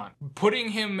could have done. Putting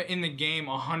him in the game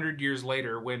 100 years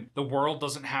later when the world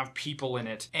doesn't have people in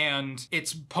it and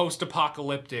it's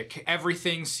post-apocalyptic,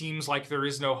 everything seems like there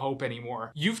is no hope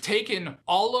anymore. You've taken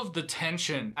all of the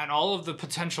tension and all of the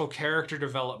potential character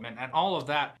development and all of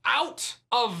that out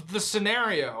of the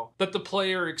scenario that the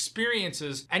player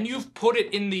experiences, and you've put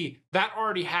it in the that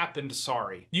already happened,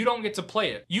 sorry. You don't get to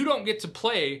play it. You don't get to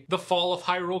play the Fall of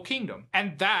Hyrule Kingdom.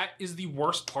 And that is the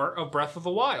worst part of Breath of the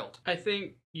Wild. I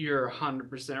think you're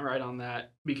 100% right on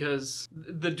that, because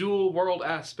the dual world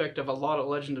aspect of a lot of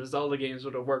Legend of Zelda games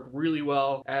would have worked really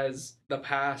well as the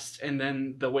past and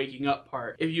then the waking up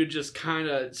part. If you just kind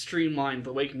of streamlined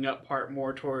the waking up part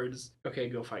more towards, okay,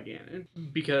 go fight Ganon.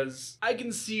 Because I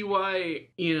can see why,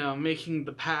 making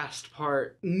the past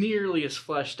part nearly as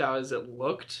fleshed out as it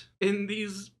looked in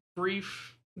these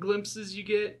brief glimpses you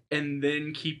get, and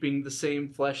then keeping the same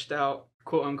fleshed out,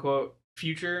 quote unquote,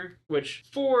 future, which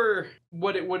for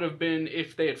what it would have been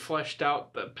if they had fleshed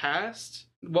out the past,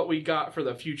 what we got for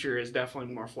the future is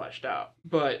definitely more fleshed out.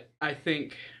 But I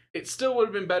think it still would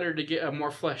have been better to get a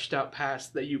more fleshed out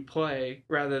past that you play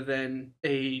rather than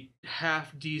a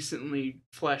half decently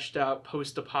fleshed out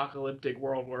post-apocalyptic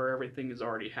world where everything has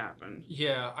already happened.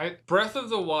 Yeah, Breath of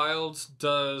the Wild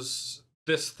does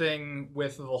this thing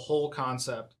with the whole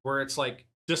concept where it's like,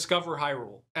 discover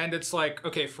Hyrule. And it's like,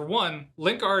 okay, for one,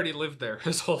 Link already lived there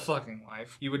his whole fucking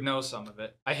life. You would know some of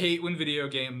it. I hate when video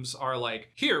games are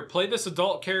like, here, play this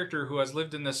adult character who has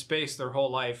lived in this space their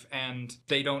whole life and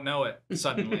they don't know it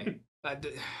suddenly.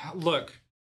 Look,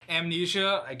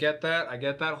 amnesia, I get that. I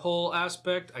get that whole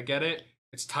aspect. I get it.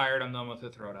 It's tired. I'm done with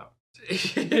it. Throw it out.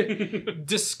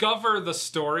 Discover the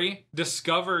story,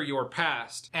 discover your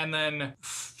past, and then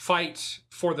fight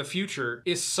for the future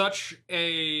is such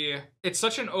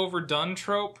an overdone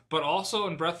trope, but also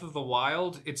in Breath of the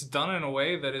Wild, it's done in a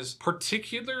way that is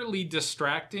particularly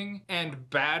distracting and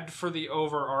bad for the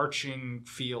overarching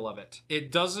feel of it. It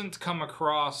doesn't come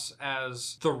across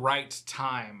as the right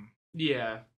time.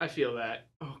 Yeah, I feel that.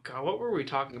 Oh god, what were we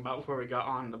talking about before we got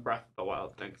on the Breath of the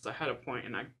Wild thing? Because I had a point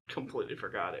and I completely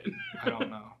forgot it. I don't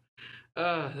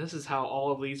know. This is how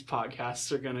all of these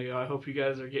podcasts are gonna go. I hope you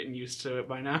guys are getting used to it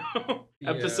by now.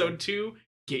 Yeah. Episode 2,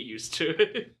 get used to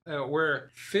it. We're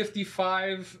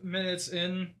 55 minutes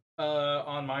in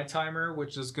on my timer,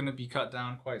 which is going to be cut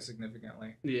down quite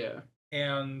significantly. Yeah.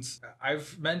 And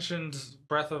I've mentioned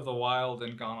Breath of the Wild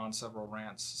and gone on several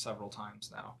rants several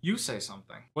times now. You say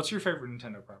something. What's your favorite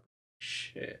Nintendo property?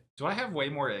 Shit. Do I have way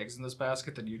more eggs in this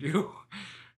basket than you do?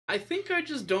 I think I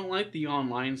just don't like the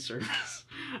online service.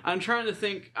 I'm trying to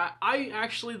think. I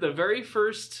actually, the very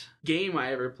first game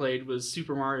I ever played was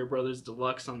Super Mario Bros.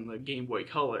 Deluxe on the Game Boy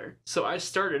Color. So I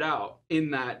started out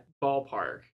in that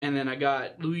ballpark. And then I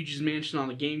got Luigi's Mansion on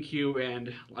the GameCube,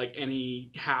 and like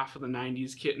any half of the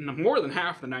 90s kid, more than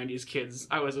half the 90s kids,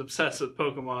 I was obsessed with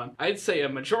Pokemon. I'd say a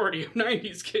majority of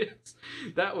 90s kids.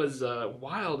 That was a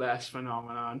wild-ass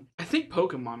phenomenon. I think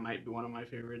Pokemon might be one of my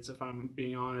favorites, if I'm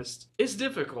being honest. It's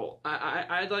difficult.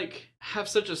 I like have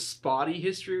such a spotty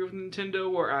history with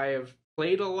Nintendo where I have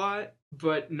played a lot,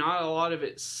 but not a lot of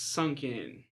it sunk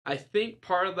in. I think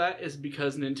part of that is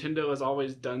because Nintendo has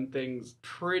always done things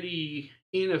pretty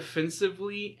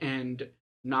inoffensively and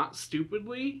not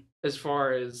stupidly as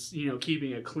far as, you know,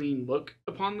 keeping a clean look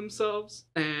upon themselves.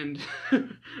 And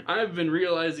I've been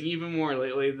realizing even more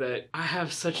lately that I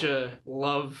have such a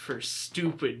love for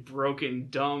stupid, broken,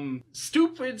 dumb,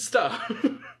 stupid stuff.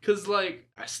 Because, like,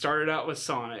 I started out with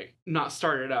Sonic. Not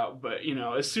started out, but, you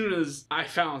know, as soon as I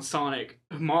found Sonic,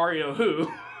 Mario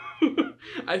who...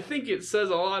 I think it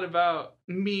says a lot about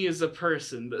me as a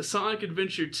person. The Sonic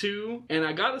Adventure 2, and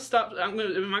I gotta stop.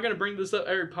 Am I gonna bring this up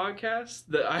every podcast?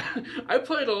 That I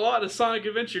played a lot of Sonic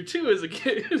Adventure 2 as a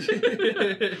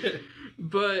kid.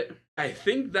 But I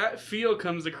think that feel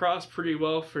comes across pretty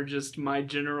well for just my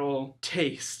general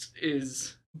taste.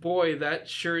 Is, boy, that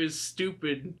sure is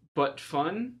stupid, but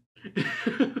fun.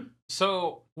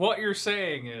 So, what you're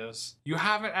saying is, you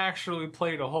haven't actually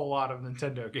played a whole lot of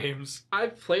Nintendo games.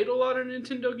 I've played a lot of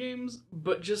Nintendo games,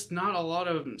 but just not a lot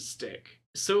of them stick.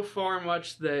 So far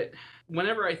much that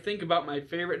whenever I think about my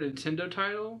favorite Nintendo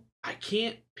title, I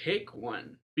can't pick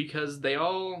one, because they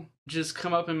all just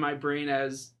come up in my brain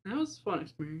as, that was a fun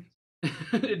experience.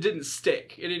 It didn't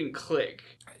stick. It didn't click.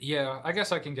 Yeah, I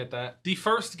guess I can get that. The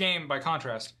first game, by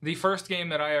contrast, the first game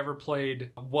that I ever played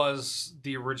was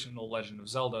the original Legend of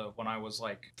Zelda when I was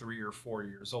like 3 or 4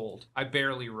 years old. I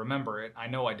barely remember it. I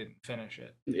know I didn't finish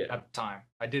it at the time.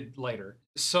 I did later.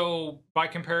 So, by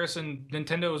comparison,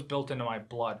 Nintendo was built into my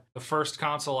blood. The first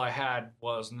console I had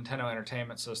was Nintendo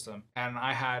Entertainment System, and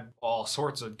I had all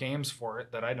sorts of games for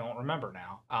it that I don't remember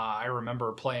now. I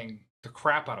remember playing the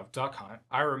crap out of Duck Hunt.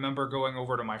 I remember going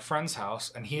over to my friend's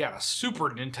house and he had a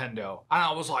Super Nintendo. And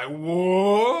I was like,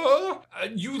 what?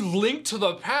 You Link to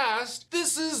the Past?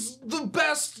 This is the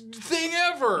best thing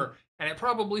ever. And it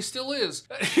probably still is.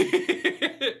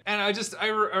 And I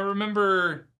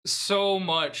remember so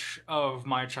much of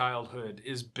my childhood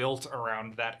is built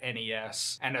around that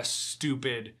NES and a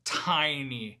stupid,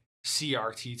 tiny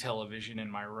CRT television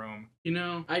in my room. You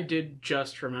know, I did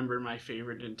just remember my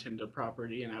favorite Nintendo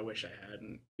property, and I wish I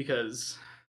hadn't. Because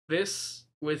this,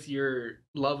 with your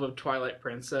love of Twilight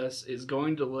Princess, is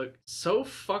going to look so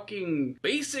fucking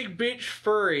basic bitch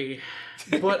furry,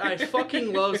 but I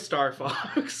fucking love Star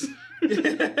Fox.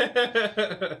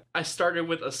 I started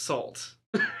with Assault.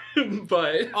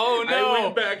 But oh no, I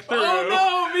went back through. Oh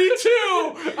no, me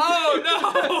too.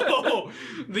 Oh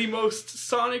no, the most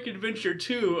Sonic Adventure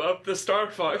 2 of the Star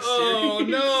Fox series. Oh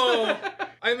no,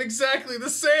 I'm exactly the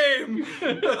same.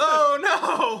 Oh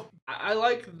no. I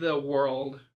like the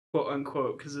world quote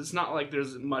unquote, because it's not like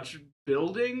there's much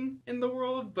building in the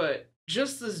world, but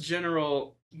just this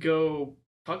general go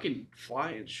fucking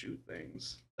fly and shoot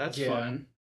things. That's fun.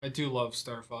 I do love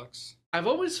Star Fox. I've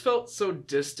always felt so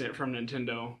distant from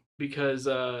Nintendo because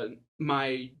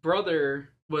my brother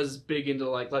was big into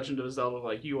like Legend of Zelda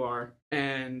like you are,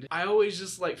 and I always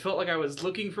just like felt like I was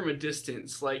looking from a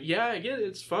distance. Like, yeah, I get it,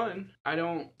 it's fun. I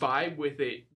don't vibe with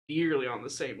it nearly on the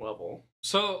same level.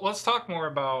 So let's talk more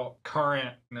about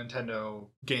current Nintendo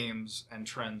games and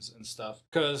trends and stuff.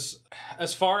 Because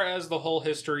as far as the whole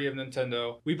history of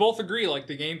Nintendo, we both agree like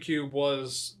the GameCube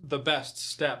was the best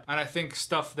step. And I think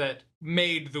stuff that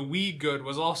made the Wii good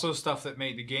was also stuff that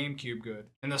made the GameCube good.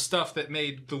 And the stuff that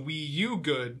made the Wii U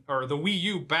good, or the Wii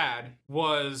U bad,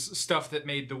 was stuff that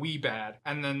made the Wii bad.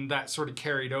 And then that sort of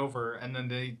carried over, and then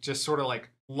they just sort of like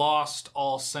lost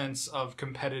all sense of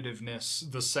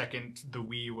competitiveness the second the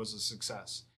Wii was a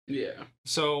success. Yeah.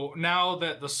 So now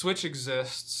that the Switch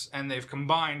exists and they've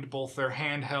combined both their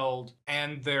handheld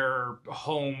and their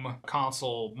home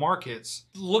console markets,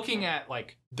 looking at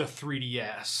like the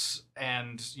 3DS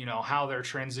and, you know, how they're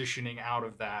transitioning out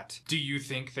of that, do you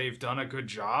think they've done a good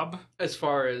job? As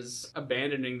far as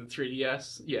abandoning the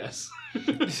 3DS, yes.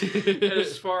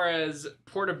 As far as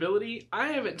portability, I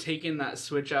haven't taken that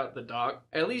Switch out the dock,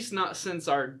 at least not since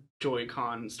our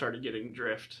Joy-Con started getting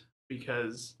drift.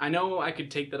 Because I know I could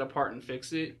take that apart and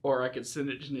fix it, or I could send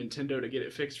it to Nintendo to get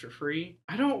it fixed for free.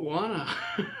 I don't wanna.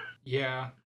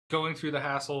 Yeah, going through the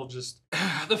hassle, just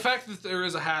the fact that there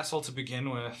is a hassle to begin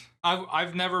with.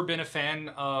 I've never been a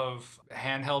fan of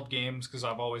handheld games because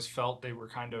I've always felt they were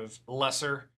kind of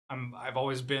lesser. I've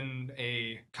always been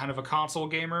a kind of a console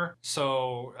gamer,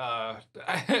 so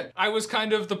I was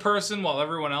kind of the person while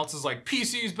everyone else is like,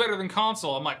 PC is better than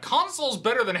console. I'm like, console's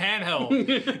better than handheld.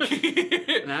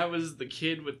 And I was the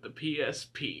kid with the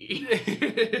PSP.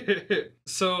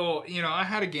 So, you know, I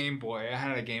had a Game Boy. I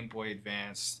had a Game Boy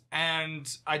Advance. And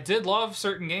I did love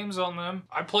certain games on them.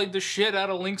 I played the shit out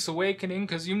of Link's Awakening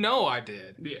because you know I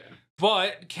did. Yeah.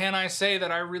 But can I say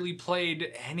that I really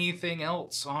played anything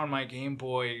else on my Game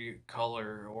Boy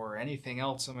Color or anything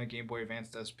else on my Game Boy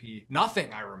Advanced SP?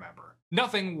 Nothing I remember.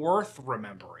 Nothing worth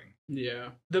remembering. Yeah.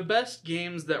 The best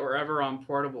games that were ever on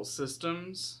portable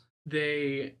systems,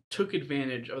 they took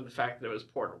advantage of the fact that it was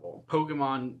portable.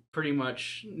 Pokemon pretty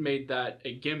much made that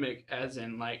a gimmick, as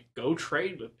in, like, go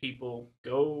trade with people,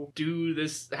 go do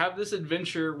this, have this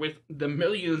adventure with the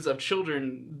millions of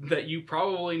children that you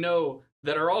probably know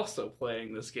that are also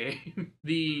playing this game.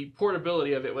 The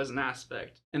portability of it was an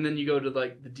aspect. And then you go to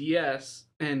like the DS,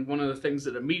 and one of the things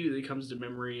that immediately comes to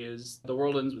memory is The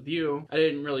World Ends With You. I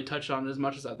didn't really touch on it as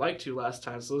much as I'd like to last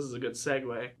time, so this is a good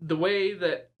segue. The way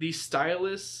that the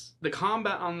stylus, the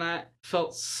combat on that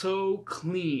felt so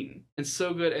clean and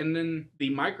so good, and then the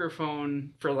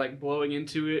microphone for like blowing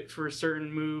into it for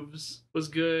certain moves was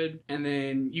good, and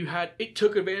then it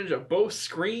took advantage of both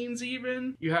screens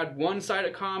even. You had one side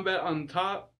of combat on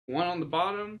top, one on the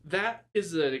bottom. That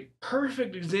is a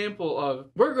perfect example of,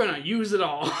 we're gonna use it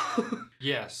all.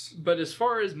 Yes. But as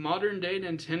far as modern day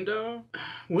Nintendo,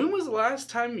 when was the last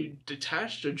time you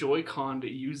detached a Joy-Con to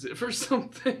use it for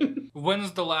something?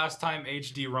 When's the last time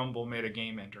HD Rumble made a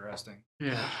game interesting?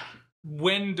 Yeah.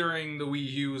 When during the Wii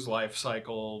U's life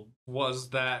cycle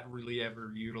was that really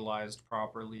ever utilized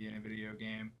properly in a video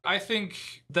game? I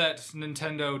think that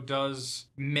Nintendo does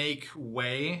make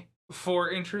way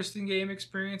for interesting game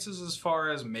experiences as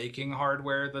far as making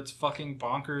hardware that's fucking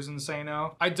bonkers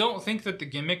insano. I don't think that the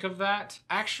gimmick of that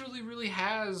actually really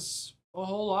has a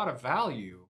whole lot of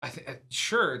value.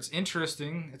 Sure, it's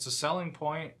interesting, it's a selling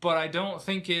point, but I don't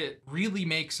think it really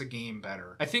makes a game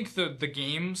better. I think the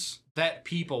games that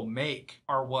people make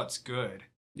are what's good.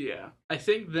 Yeah. I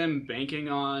think them banking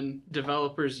on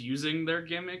developers using their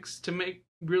gimmicks to make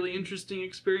really interesting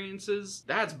experiences,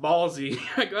 that's ballsy.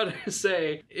 I gotta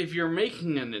say, if you're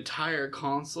making an entire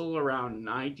console around an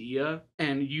idea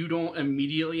and you don't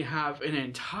immediately have an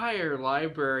entire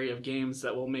library of games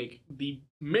that will make the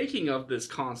making of this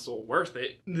console worth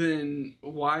it, then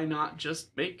why not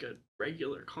just make a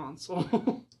regular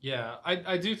console? Yeah,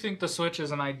 I do think the Switch is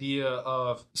an idea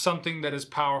of something that is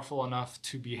powerful enough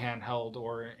to be handheld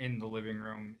or in the living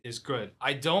room is good.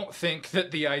 I don't think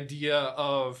that the idea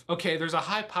of, okay, there's a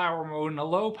high power mode and a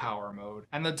low power mode,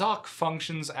 and the dock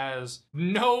functions as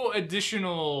no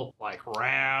additional like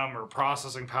RAM or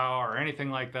processing power or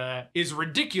anything like that, is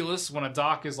ridiculous when a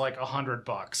dock is like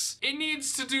 $100. It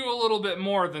needs to do a little bit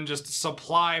more than just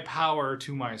supply power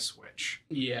to my Switch.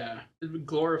 Yeah.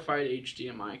 glorified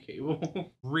HDMI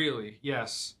cable. Really,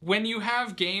 yes. When you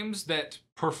have games that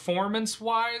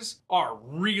performance-wise are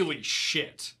really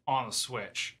shit on the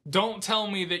Switch, don't tell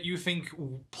me that you think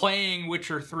playing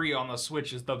Witcher 3 on the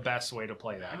Switch is the best way to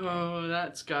play that game. Oh,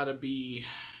 that's gotta be...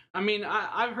 I mean,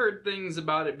 I've heard things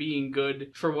about it being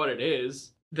good for what it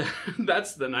is.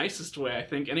 That's the nicest way I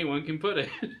think anyone can put it.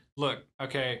 Look,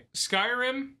 okay,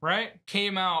 Skyrim, right,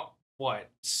 came out, what,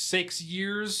 6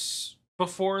 years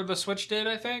before the Switch did,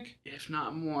 I think? If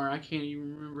not more, I can't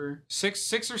even remember.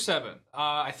 Six or seven.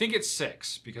 I think it's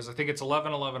 6, because I think it's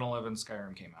 11,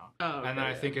 Skyrim came out. Oh, okay, and then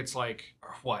I think it's like,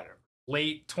 what,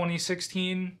 late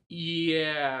 2016?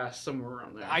 Yeah, somewhere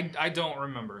around there. I don't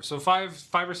remember. So 5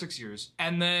 or 6 years.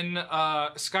 And then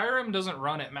Skyrim doesn't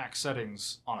run at max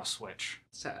settings on a Switch.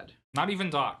 Sad. Not even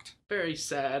docked. Very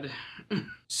sad.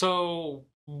 So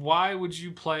why would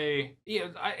you play... Yeah,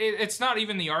 it's not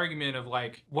even the argument of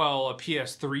like, well, a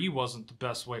PS3 wasn't the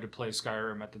best way to play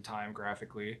Skyrim at the time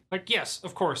graphically. Like, yes,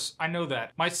 of course, I know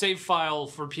that. My save file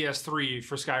for PS3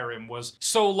 for Skyrim was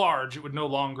so large it would no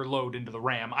longer load into the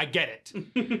RAM. I get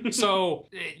it. So,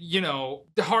 you know,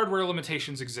 the hardware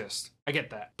limitations exist. I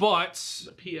get that. But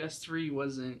the PS3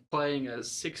 wasn't playing a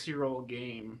 6-year-old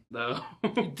game, though.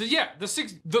 Yeah, the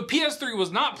PS3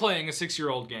 was not playing a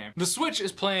 6-year-old game. The Switch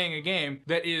is playing a game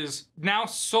that is now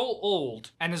so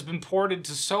old and has been ported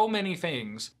to so many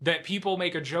things that people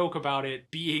make a joke about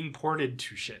it being ported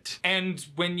to shit. And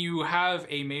when you have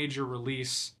a major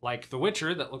release like The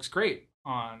Witcher that looks great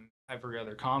on every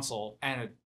other console and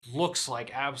it looks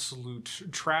like absolute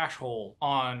trash hole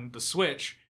on the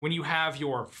Switch, when you have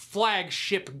your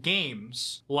flagship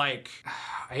games, like,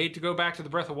 I hate to go back to the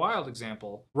Breath of Wild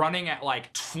example, running at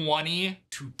like 20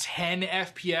 to 10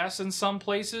 FPS in some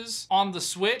places on the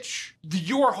Switch,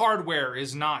 your hardware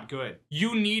is not good.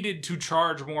 You needed to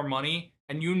charge more money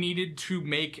and you needed to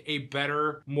make a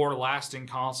better, more lasting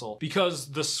console.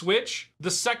 Because the Switch,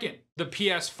 the second the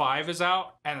PS5 is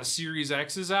out and the Series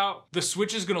X is out, the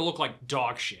Switch is gonna look like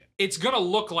dog shit. It's gonna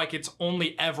look like it's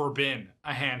only ever been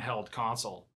a handheld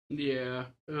console. Yeah.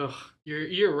 Ugh.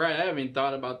 You're right. I haven't even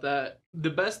thought about that. The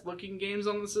best looking games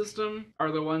on the system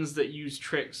are the ones that use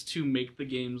tricks to make the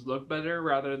games look better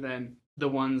rather than the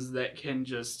ones that can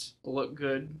just look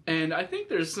good. And I think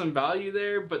there's some value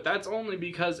there, but that's only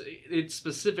because it's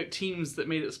specific teams that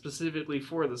made it specifically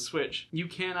for the Switch. You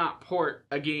cannot port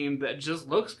a game that just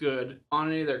looks good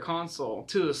on any other console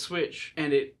to the Switch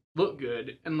and it look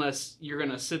good unless you're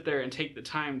gonna sit there and take the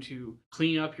time to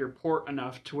clean up your port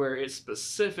enough to where it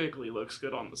specifically looks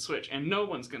good on the Switch, and no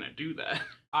one's gonna do that.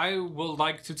 I would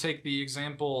like to take the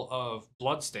example of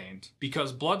Bloodstained,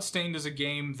 because Bloodstained is a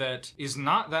game that is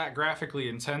not that graphically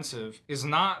intensive, is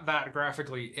not that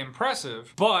graphically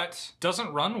impressive, but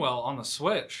doesn't run well on the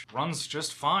Switch. Runs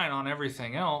just fine on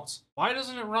everything else. Why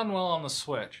doesn't it run well on the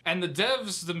Switch? And the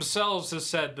devs themselves have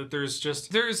said that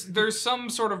there's some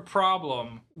sort of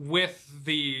problem with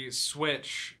the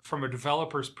Switch from a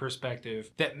developer's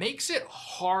perspective that makes it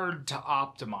hard to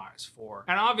optimize for.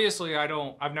 And obviously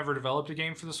I've never developed a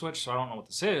game for the Switch, so I don't know what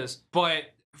this is, but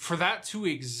for that to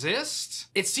exist,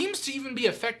 it seems to even be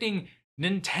affecting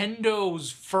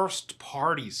Nintendo's first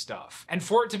party stuff. And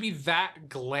for it to be that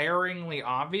glaringly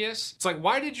obvious, it's like,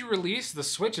 why did you release the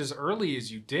Switch as early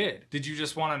as you did? Did you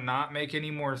just want to not make any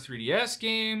more 3DS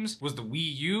games? Was the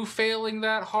Wii U failing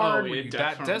that hard? Were you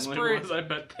that desperate? Was.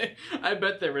 I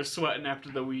bet they were sweating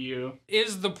after the Wii U.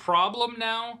 Is the problem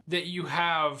now that you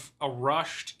have a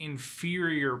rushed,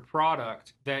 inferior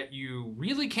product that you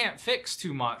really can't fix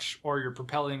too much, or you're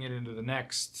propelling it into the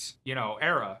next,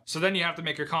 era? So then you have to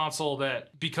make a console that,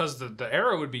 because the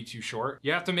era would be too short,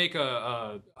 you have to make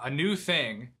a new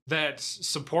thing that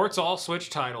supports all Switch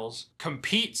titles,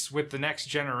 competes with the next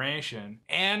generation,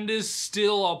 and is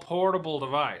still a portable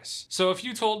device. So if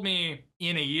you told me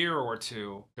in a year or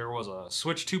two there was a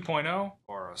Switch 2.0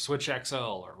 or a Switch XL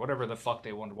or whatever the fuck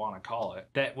they would want to call it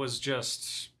that was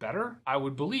just better, I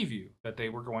would believe you that they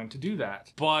were going to do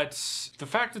that. But the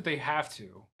fact that they have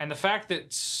to, and the fact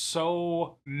that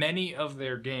so many of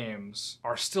their games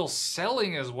are still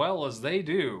selling as well as they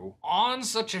do on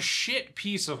such a shit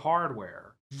piece of hardware,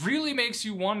 really makes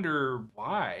you wonder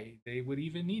why they would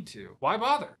even need to. Why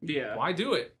bother? Yeah. Why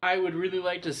do it? I would really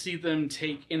like to see them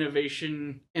take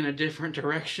innovation in a different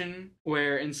direction,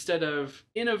 where instead of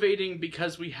innovating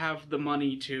because we have the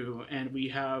money to and we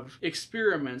have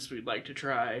experiments we'd like to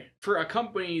try, for a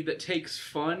company that takes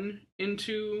fun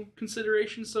into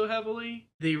consideration so heavily,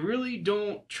 they really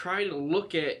don't try to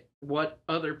look at what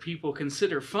other people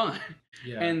consider fun.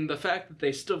 Yeah. And the fact that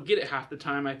they still get it half the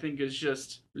time, I think, is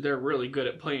just they're really good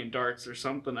at playing darts or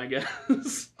something, I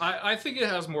guess. I think it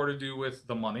has more to do with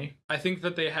the money. I think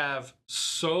that they have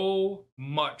so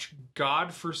much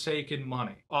godforsaken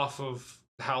money off of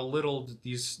how little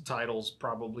these titles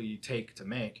probably take to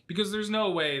make, because there's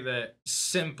no way that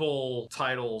simple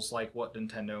titles like what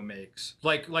Nintendo makes,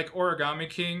 like Origami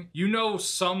King, you know,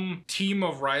 some team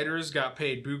of writers got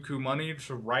paid buku money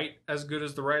to write as good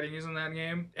as the writing is in that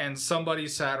game, and somebody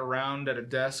sat around at a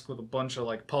desk with a bunch of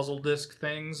like puzzle disc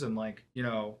things, and like, you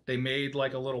know, they made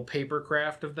like a little paper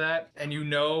craft of that, and you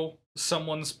know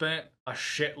someone spent a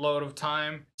shitload of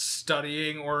time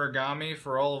studying origami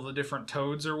for all of the different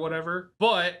toads or whatever.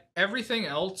 But everything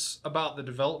else about the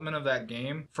development of that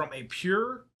game, from a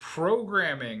pure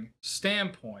programming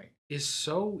standpoint, is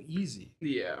so easy.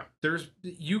 Yeah.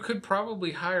 You could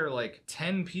probably hire like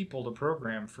 10 people to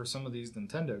program for some of these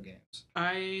Nintendo games.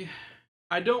 I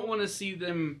don't want to see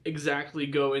them exactly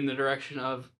go in the direction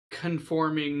of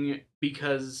conforming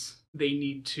because they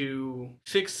need to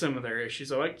fix some of their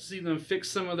issues. I like to see them fix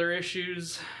some of their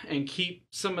issues and keep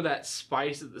some of that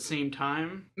spice at the same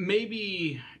time.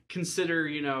 Maybe consider,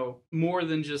 you know, more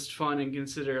than just fun, and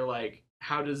consider like,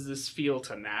 how does this feel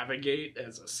to navigate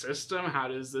as a system? How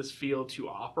does this feel to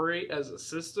operate as a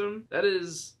system? That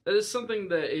is something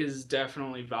that is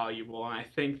definitely valuable, and I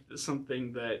think that's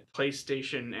something that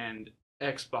PlayStation and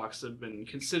Xbox have been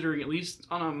considering, at least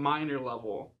on a minor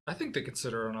level. I think they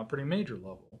consider it on a pretty major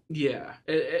level. Yeah,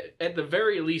 at the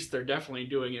very least, they're definitely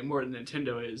doing it more than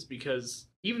Nintendo is, because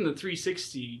even the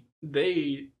 360,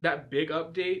 that big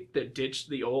update that ditched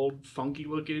the old funky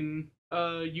looking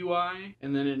UI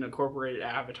and then it incorporated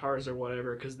avatars or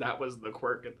whatever, because that was the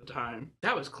quirk at the time.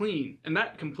 That was clean, and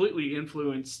that completely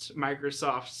influenced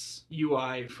Microsoft's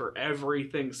UI for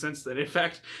everything since then. In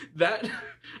fact, that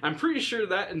I'm pretty sure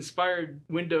that inspired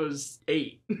Windows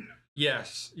 8.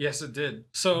 Yes, it did.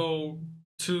 So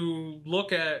to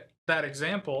look at that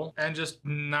example and just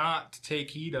not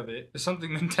take heed of it is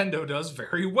something Nintendo does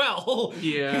very well.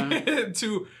 Yeah.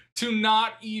 To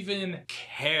not even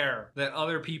care that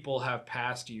other people have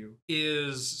passed you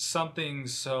is something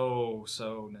so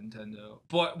Nintendo.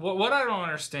 But what I don't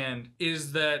understand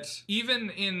is that even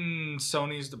in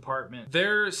Sony's department,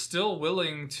 they're still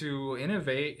willing to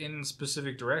innovate in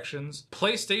specific directions.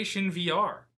 PlayStation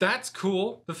VR. That's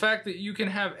cool. The fact that you can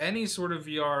have any sort of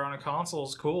VR on a console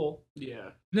is cool.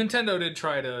 Yeah. Nintendo did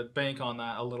try to bank on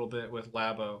that a little bit with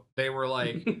Labo. They were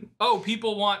like, oh,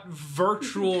 people want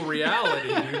virtual reality,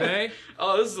 do they?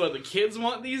 Oh, this is what the kids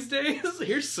want these days?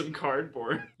 Here's some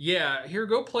cardboard. Yeah, here,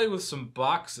 go play with some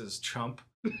boxes, chump.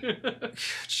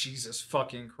 Jesus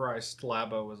fucking Christ,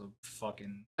 Labo was a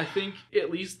fucking... I think at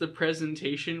least the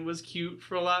presentation was cute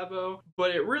for Labo,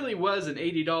 but it really was an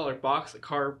 $80 box of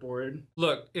cardboard.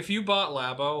 Look, if you bought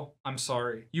Labo, I'm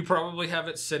sorry. You probably have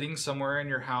it sitting somewhere in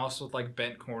your house with like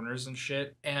bent corners and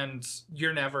shit, and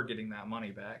you're never getting that money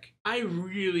back. I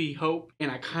really hope, and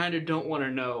I kind of don't want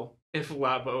to know, if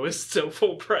Labo is still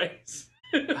full price.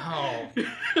 Oh,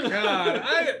 God.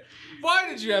 Why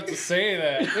did you have to say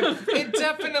that? It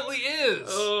definitely is.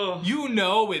 Oh, you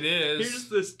know it is. Here's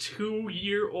this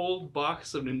 2-year-old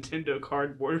box of Nintendo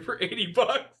cardboard for $80.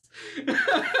 Fuck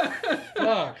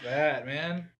that,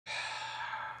 man.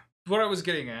 What I was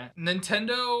getting at,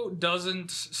 Nintendo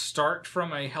doesn't start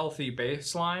from a healthy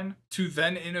baseline to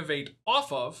then innovate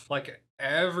off of, like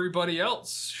everybody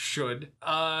else should.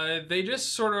 They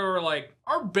just sort of are like,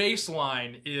 our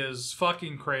baseline is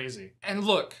fucking crazy. And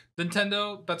look,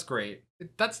 Nintendo, that's great.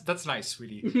 That's nice,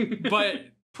 sweetie. But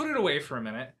put it away for a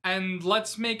minute and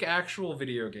let's make actual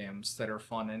video games that are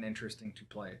fun and interesting to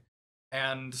play.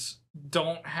 And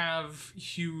don't have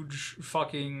huge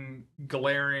fucking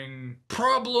glaring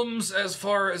problems as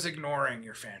far as ignoring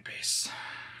your fan base.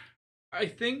 I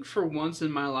think for once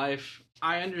in my life,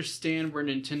 I understand where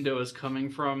Nintendo is coming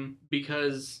from,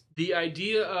 because the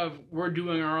idea of we're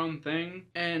doing our own thing,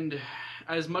 and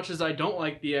as much as I don't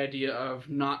like the idea of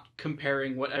not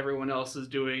comparing what everyone else is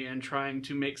doing and trying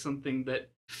to make something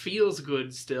that feels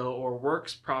good still or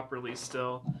works properly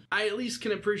still, I at least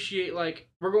can appreciate, like,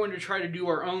 we're going to try to do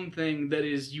our own thing that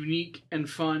is unique and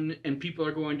fun and people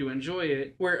are going to enjoy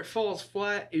it. Where it falls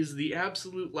flat is the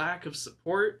absolute lack of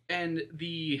support, and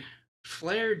the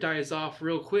flair dies off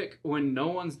real quick when no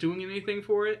one's doing anything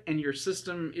for it and your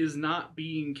system is not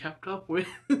being kept up with.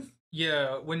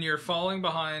 Yeah, when you're falling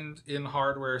behind in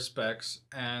hardware specs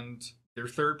and Their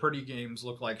third-party games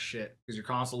look like shit because your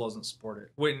console doesn't support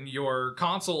it. When your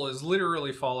console is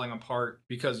literally falling apart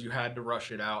because you had to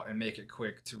rush it out and make it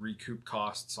quick to recoup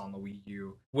costs on the Wii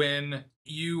U. When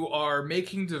you are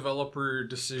making developer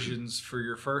decisions for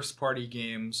your first-party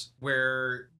games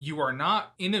where you are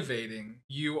not innovating,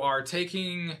 you are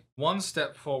taking one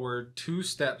step forward, two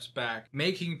steps back,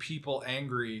 making people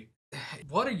angry.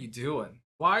 What are you doing?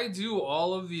 Why do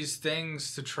all of these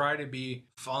things to try to be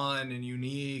fun and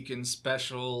unique and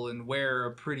special and wear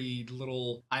a pretty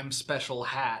little I'm special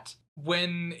hat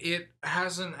when it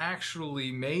hasn't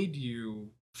actually made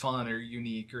you fun or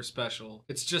unique or special?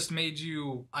 It's just made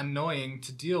you annoying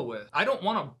to deal with. I don't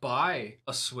want to buy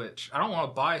a Switch. I don't want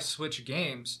to buy Switch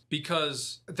games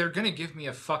because they're going to give me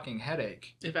a fucking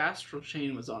headache. If Astral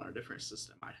Chain was on a different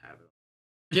system, I'd have it.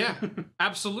 Yeah,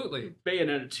 absolutely.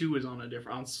 Bayonetta 2 is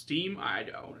on Steam. I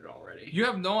own it already. You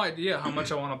have no idea how much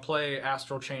I want to play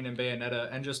Astral Chain and Bayonetta,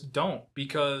 and just don't,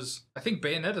 because I think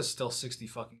Bayonetta's still $60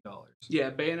 fucking.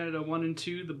 Yeah, Bayonetta 1 and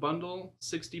 2, the bundle,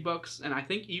 $60, and I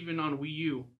think even on Wii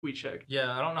U, we checked.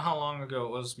 Yeah, I don't know how long ago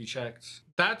it was we checked.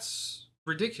 That's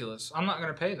ridiculous. I'm not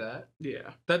gonna pay that.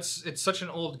 Yeah. It's such an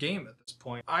old game at this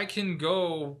point. I can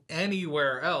go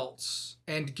anywhere else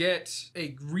and get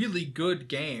a really good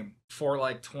game for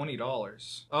like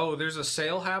 $20. Oh, there's a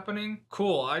sale happening?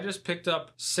 Cool. I just picked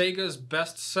up Sega's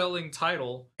best-selling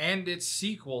title and its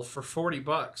sequel for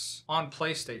 $40 on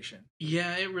PlayStation.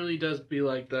 Yeah, it really does be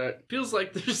like that. Feels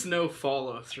like there's no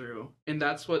follow-through, and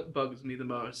that's what bugs me the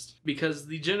most. Because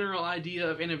the general idea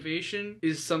of innovation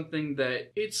is something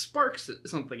that it sparks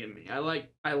something in me. I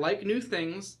like new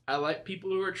things. I like people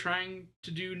who are trying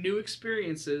to do new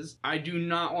experiences. I do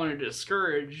not want to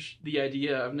discourage the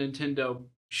idea of Nintendo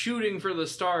shooting for the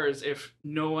stars if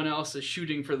no one else is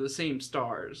shooting for the same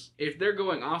stars. If they're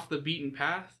going off the beaten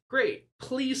path, great.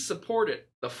 Please support it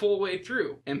the full way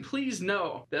through. And please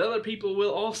know that other people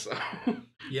will also.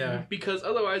 Yeah. Because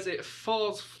otherwise it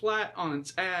falls flat on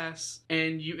its ass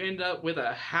and you end up with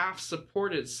a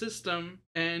half-supported system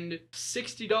and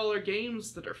 $60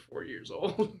 games that are 4 years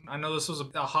old. I know this was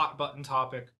a hot button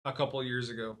topic a couple years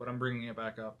ago, but I'm bringing it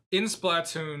back up. In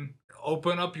Splatoon,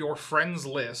 open up your friends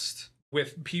list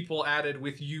with people added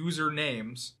with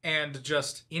usernames and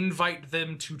just invite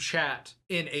them to chat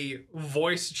in a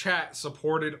voice chat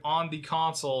supported on the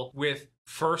console with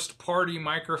first-party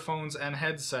microphones and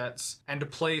headsets and to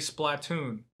play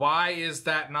Splatoon. Why is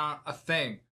that not a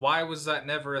thing? Why was that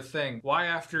never a thing? Why,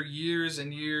 after years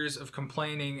and years of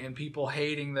complaining and people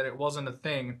hating that it wasn't a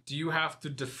thing, do you have to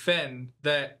defend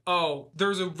that, oh,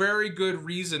 there's a very good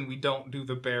reason we don't do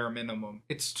the bare minimum?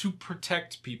 It's to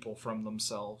protect people from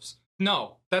themselves.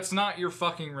 No, that's not your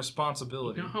fucking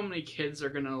responsibility. You know how many kids are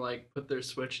gonna, like, put their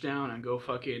Switch down and go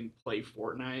fucking play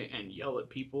Fortnite and yell at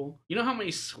people? You know how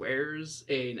many swears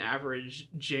an average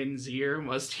Gen Zer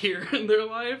must hear in their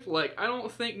life? Like, I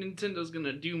don't think Nintendo's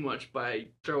gonna do much by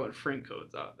throwing friend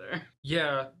codes out there.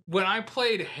 Yeah, when I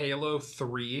played Halo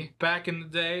 3 back in the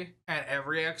day, and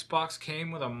every Xbox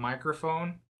came with a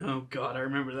microphone. Oh god, I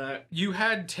remember that. You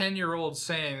had 10-year-olds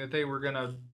saying that they were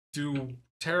gonna do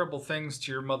terrible things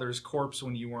to your mother's corpse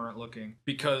when you weren't looking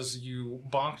because you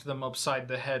bonked them upside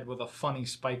the head with a funny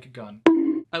spike gun.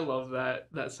 I love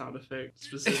that sound effect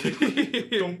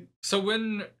specifically. So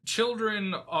when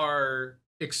children are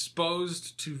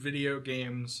exposed to video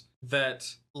games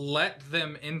that let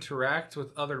them interact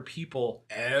with other people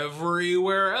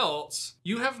everywhere else,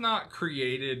 you have not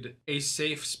created a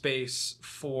safe space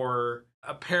for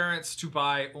parents to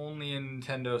buy only a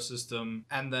Nintendo system,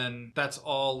 and then that's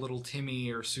all little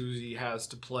Timmy or Susie has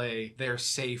to play. They're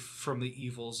safe from the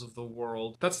evils of the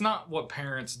world. That's not what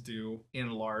parents do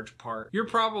in large part. You're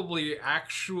probably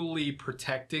actually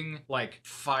protecting like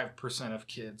 5% of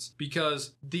kids,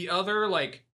 because the other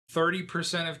like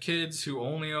 30% of kids who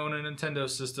only own a Nintendo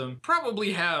system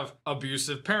probably have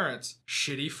abusive parents,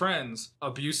 shitty friends,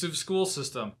 abusive school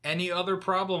system, any other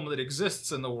problem that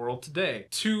exists in the world today.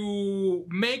 To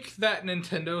make that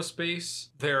Nintendo space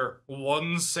their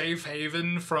one safe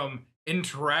haven from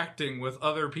interacting with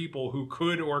other people who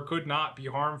could or could not be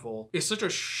harmful is such a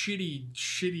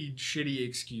shitty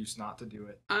excuse not to do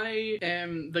it. I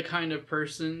am the kind of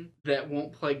person that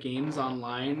won't play games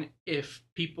online if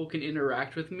people can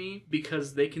interact with me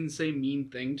because they can say mean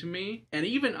thing to me. And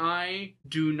even I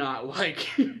do not like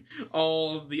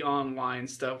all of the online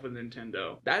stuff with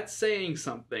Nintendo. That's saying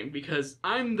something, because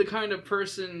I'm the kind of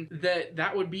person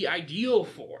that would be ideal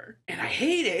for. And I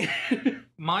hate it.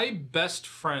 My best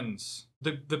friends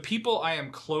The people I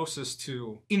am closest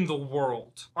to in the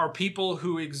world are people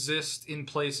who exist in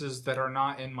places that are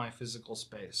not in my physical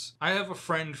space. I have a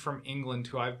friend from England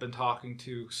who I've been talking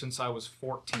to since I was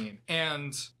 14.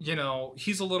 And, you know,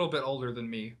 he's a little bit older than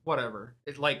me, whatever.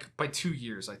 Like by 2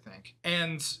 years, I think.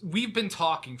 And we've been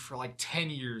talking for like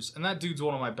 10 years, and that dude's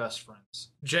one of my best friends.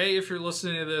 Jay, if you're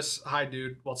listening to this, hi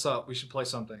dude, what's up? We should play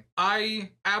something.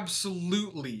 I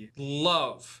absolutely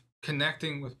love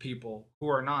connecting with people who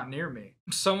are not near me.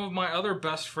 Some of my other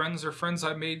best friends are friends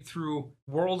I made through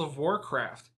World of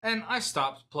Warcraft. And I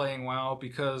stopped playing WoW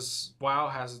because WoW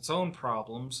has its own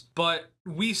problems, but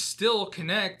we still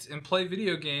connect and play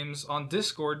video games on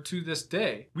Discord to this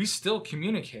day. We still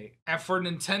communicate. And for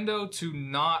Nintendo to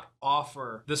not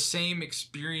offer the same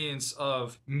experience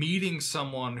of meeting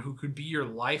someone who could be your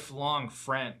lifelong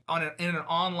friend in an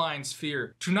online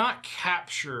sphere, to not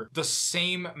capture the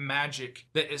same magic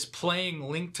that is playing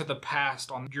Link to the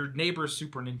Past on your neighbor's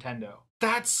Super Nintendo.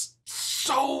 That's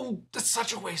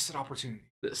such a wasted opportunity.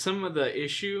 Some of the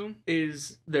issue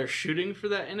is they're shooting for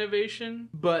that innovation,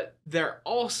 but they're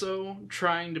also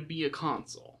trying to be a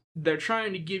console. They're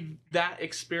trying to give that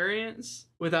experience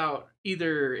without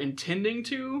either intending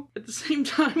to at the same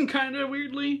time, kind of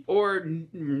weirdly, or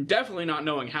definitely not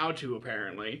knowing how to,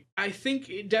 apparently. I think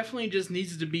it definitely just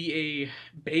needs to be a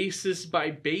basis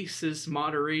by basis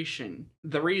moderation.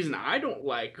 The reason I don't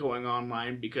like going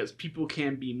online because people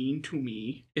can be mean to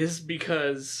me is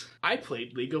because I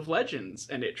played League of Legends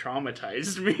and it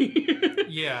traumatized me.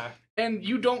 Yeah. And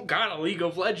you don't got a League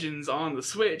of Legends on the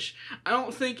Switch. I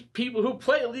don't think people who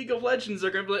play League of Legends are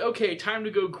going to be like, okay, time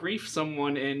to go grief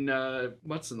someone in,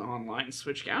 what's an online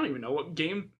Switch game? I don't even know what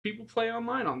game people play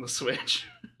online on the Switch.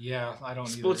 Yeah, I don't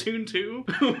Splatoon 2?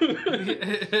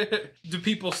 Do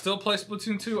people still play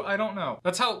Splatoon 2? I don't know.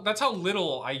 That's how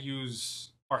little I use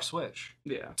our Switch.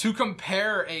 Yeah. To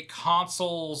compare a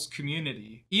console's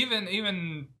community, even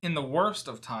in the worst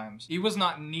of times, it was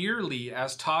not nearly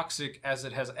as toxic as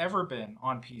it has ever been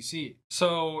on PC.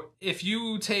 So if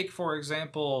you take, for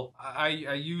example, I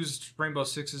used Rainbow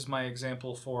Six as my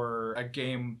example for a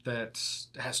game that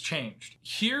has changed.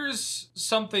 Here's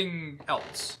something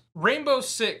else. Rainbow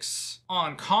Six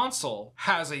on console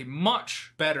has a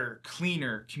much better,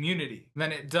 cleaner community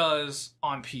than it does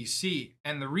on PC.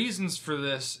 And the reasons for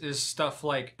this is stuff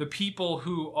like the people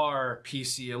who are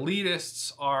PC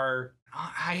elitists are,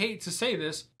 I hate to say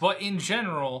this, but in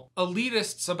general,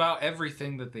 elitists about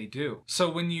everything that they do. So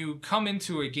when you come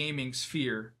into a gaming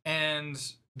sphere and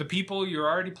the people you're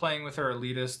already playing with are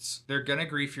elitists, they're gonna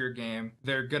grief your game,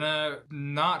 they're gonna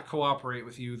not cooperate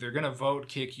with you, they're gonna vote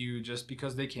kick you just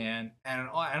because they can, and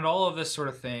all of this sort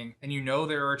of thing, and you know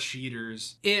there are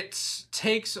cheaters, it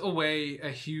takes away a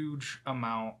huge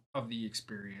amount of the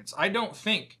experience. I don't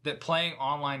think that playing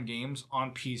online games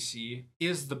on PC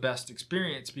is the best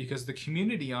experience because the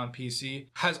community on PC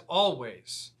has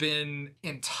always been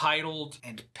entitled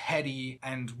and petty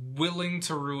and willing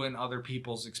to ruin other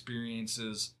people's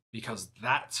experiences because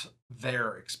that's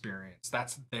their experience.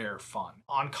 That's their fun.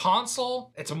 On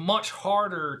console, it's much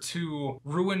harder to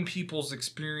ruin people's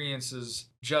experiences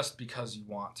just because you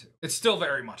want to. It's still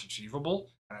very much achievable,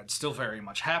 and it still very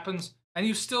much happens, and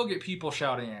you still get people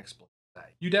shouting exploits at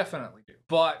you. You definitely do.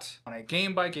 But on a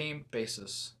game-by-game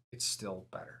basis, it's still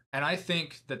better. And I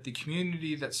think that the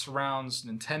community that surrounds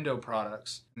Nintendo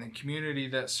products and the community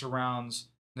that surrounds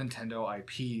Nintendo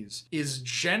IPs is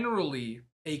generally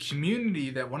a community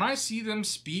that when I see them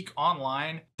speak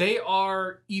online, they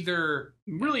are either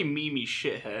really memey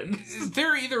shitheads.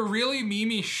 They're either really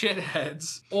memey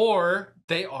shitheads or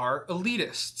they are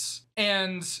elitists.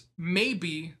 And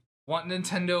maybe what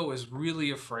Nintendo is really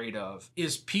afraid of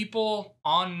is people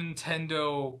on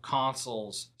Nintendo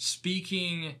consoles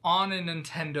speaking on a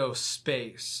Nintendo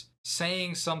space,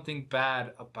 saying something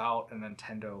bad about a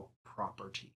Nintendo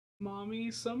property. Mommy,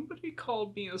 somebody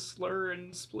called me a slur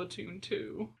in Splatoon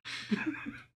 2.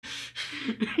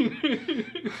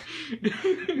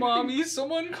 Mommy,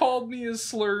 someone called me a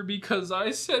slur because I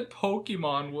said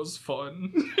Pokemon was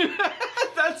fun.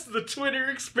 That's the Twitter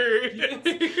experience.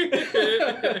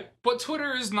 But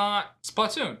Twitter is not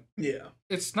Splatoon. Yeah.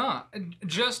 It's not.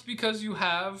 Just because you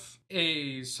have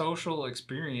a social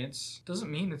experience doesn't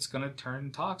mean it's gonna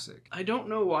turn toxic. I don't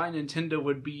know why Nintendo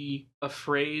would be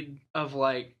afraid of,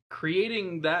 like,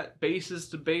 creating that basis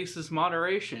to basis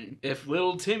moderation. If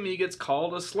little Timmy gets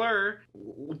called a slur,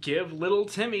 give little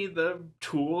Timmy the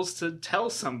tools to tell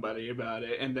somebody about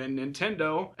it. And then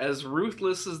Nintendo, as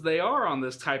ruthless as they are on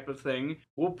this type of thing,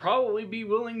 will probably be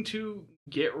willing to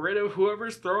get rid of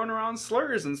whoever's throwing around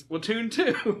slurs in Splatoon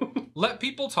 2. Let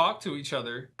people talk to each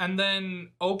other and then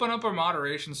open up a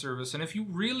moderation service. And if you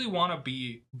really want to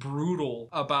be brutal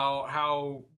about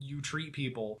how you treat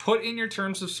people, put in your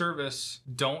terms of service,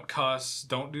 don't cuss,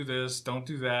 don't do this, don't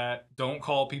do that, don't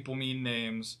call people mean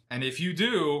names. And if you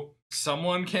do,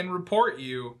 someone can report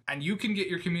you and you can get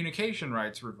your communication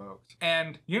rights revoked.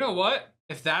 And you know what?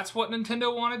 If that's what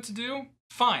Nintendo wanted to do,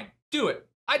 fine, do it.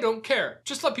 I don't care.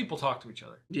 Just let people talk to each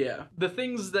other. Yeah. The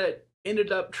things that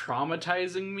ended up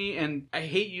traumatizing me, and I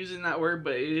hate using that word,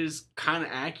 but it is kind of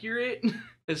accurate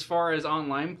as far as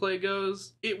online play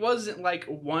goes. It wasn't like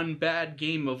one bad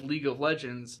game of League of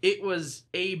Legends. It was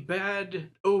a bad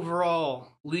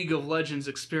overall League of Legends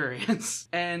experience.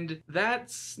 And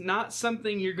that's not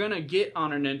something you're gonna get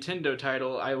on a Nintendo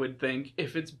title, I would think,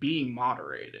 if it's being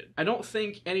moderated. I don't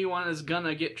think anyone is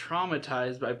gonna get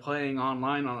traumatized by playing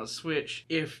online on a Switch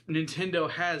if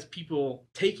Nintendo has people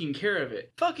taking care of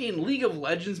it. Fucking League of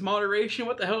Legends moderation,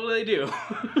 what the hell do they do?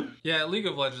 Yeah, League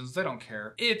of Legends, they don't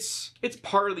care. It's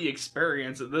part of the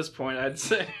experience at this point, I'd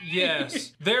say.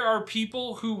 Yes. There are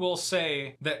people who will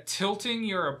say that tilting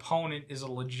your opponent is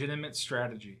a legitimate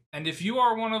strategy. And if you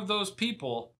are one of those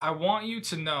people, I want you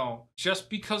to know, just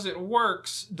because it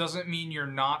works doesn't mean you're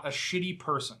not a shitty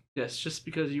person. Yes, just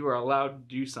because you are allowed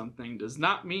to do something does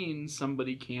not mean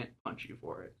somebody can't punch you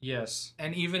for it. Yes.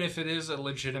 And even if it is a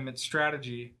legitimate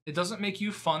strategy, it doesn't make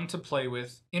you fun to play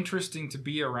with, interesting to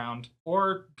be around,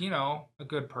 or, you know, a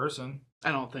good person.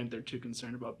 I don't think they're too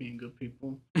concerned about being good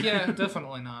people. Yeah,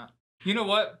 definitely not. You know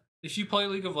what? If you play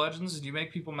League of Legends and you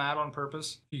make people mad on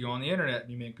purpose, you go on the internet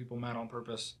and you make people mad on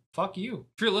purpose, fuck you.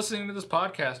 If you're listening to this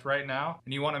podcast right now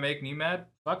and you want to make me mad,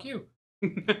 fuck you.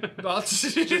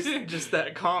 just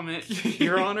that comment,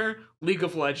 Your Honor, League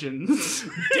of Legends.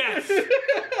 Death!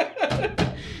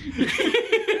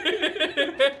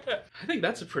 I think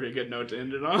that's a pretty good note to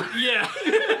end it on. Yeah.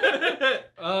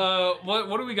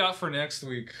 What do we got for next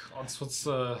week?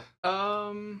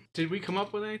 Did we come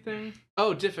up with anything?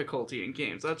 Oh, difficulty in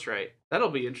games. That's right. That'll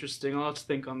be interesting. I'll have to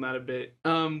think on that a bit.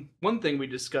 One thing we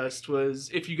discussed was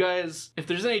if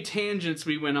there's any tangents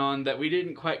we went on that we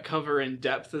didn't quite cover in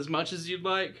depth as much as you'd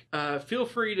like, feel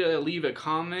free to leave a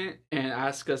comment and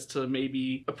ask us to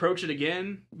maybe approach it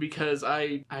again, because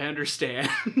I understand.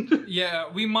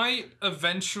 Yeah, we might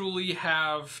eventually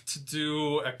have to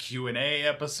do a Q&A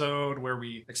episode where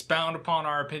we expound upon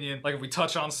our opinion. Like if we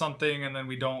touch on something and then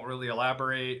we don't really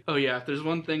elaborate. Oh yeah, if there's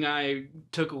one thing I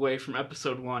took away from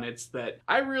episode 1, it's that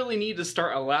I really need to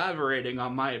start elaborating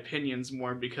on my opinions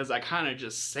more, because I kind of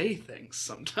just say things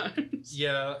sometimes.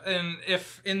 Yeah, and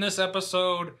if in this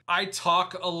episode I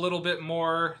talk a little bit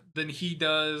more than he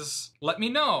does, let me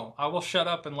know. I will shut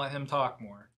up and let him talk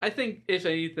more. I think, if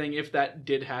anything, if that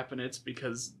did happen, it's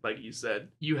because, like you said,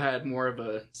 you had more of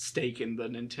a stake in the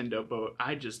Nintendo boat.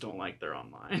 I just don't like their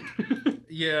online.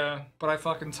 Yeah, but I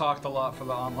fucking talked a lot for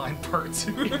the online part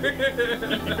too.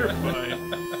 You're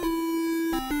fine.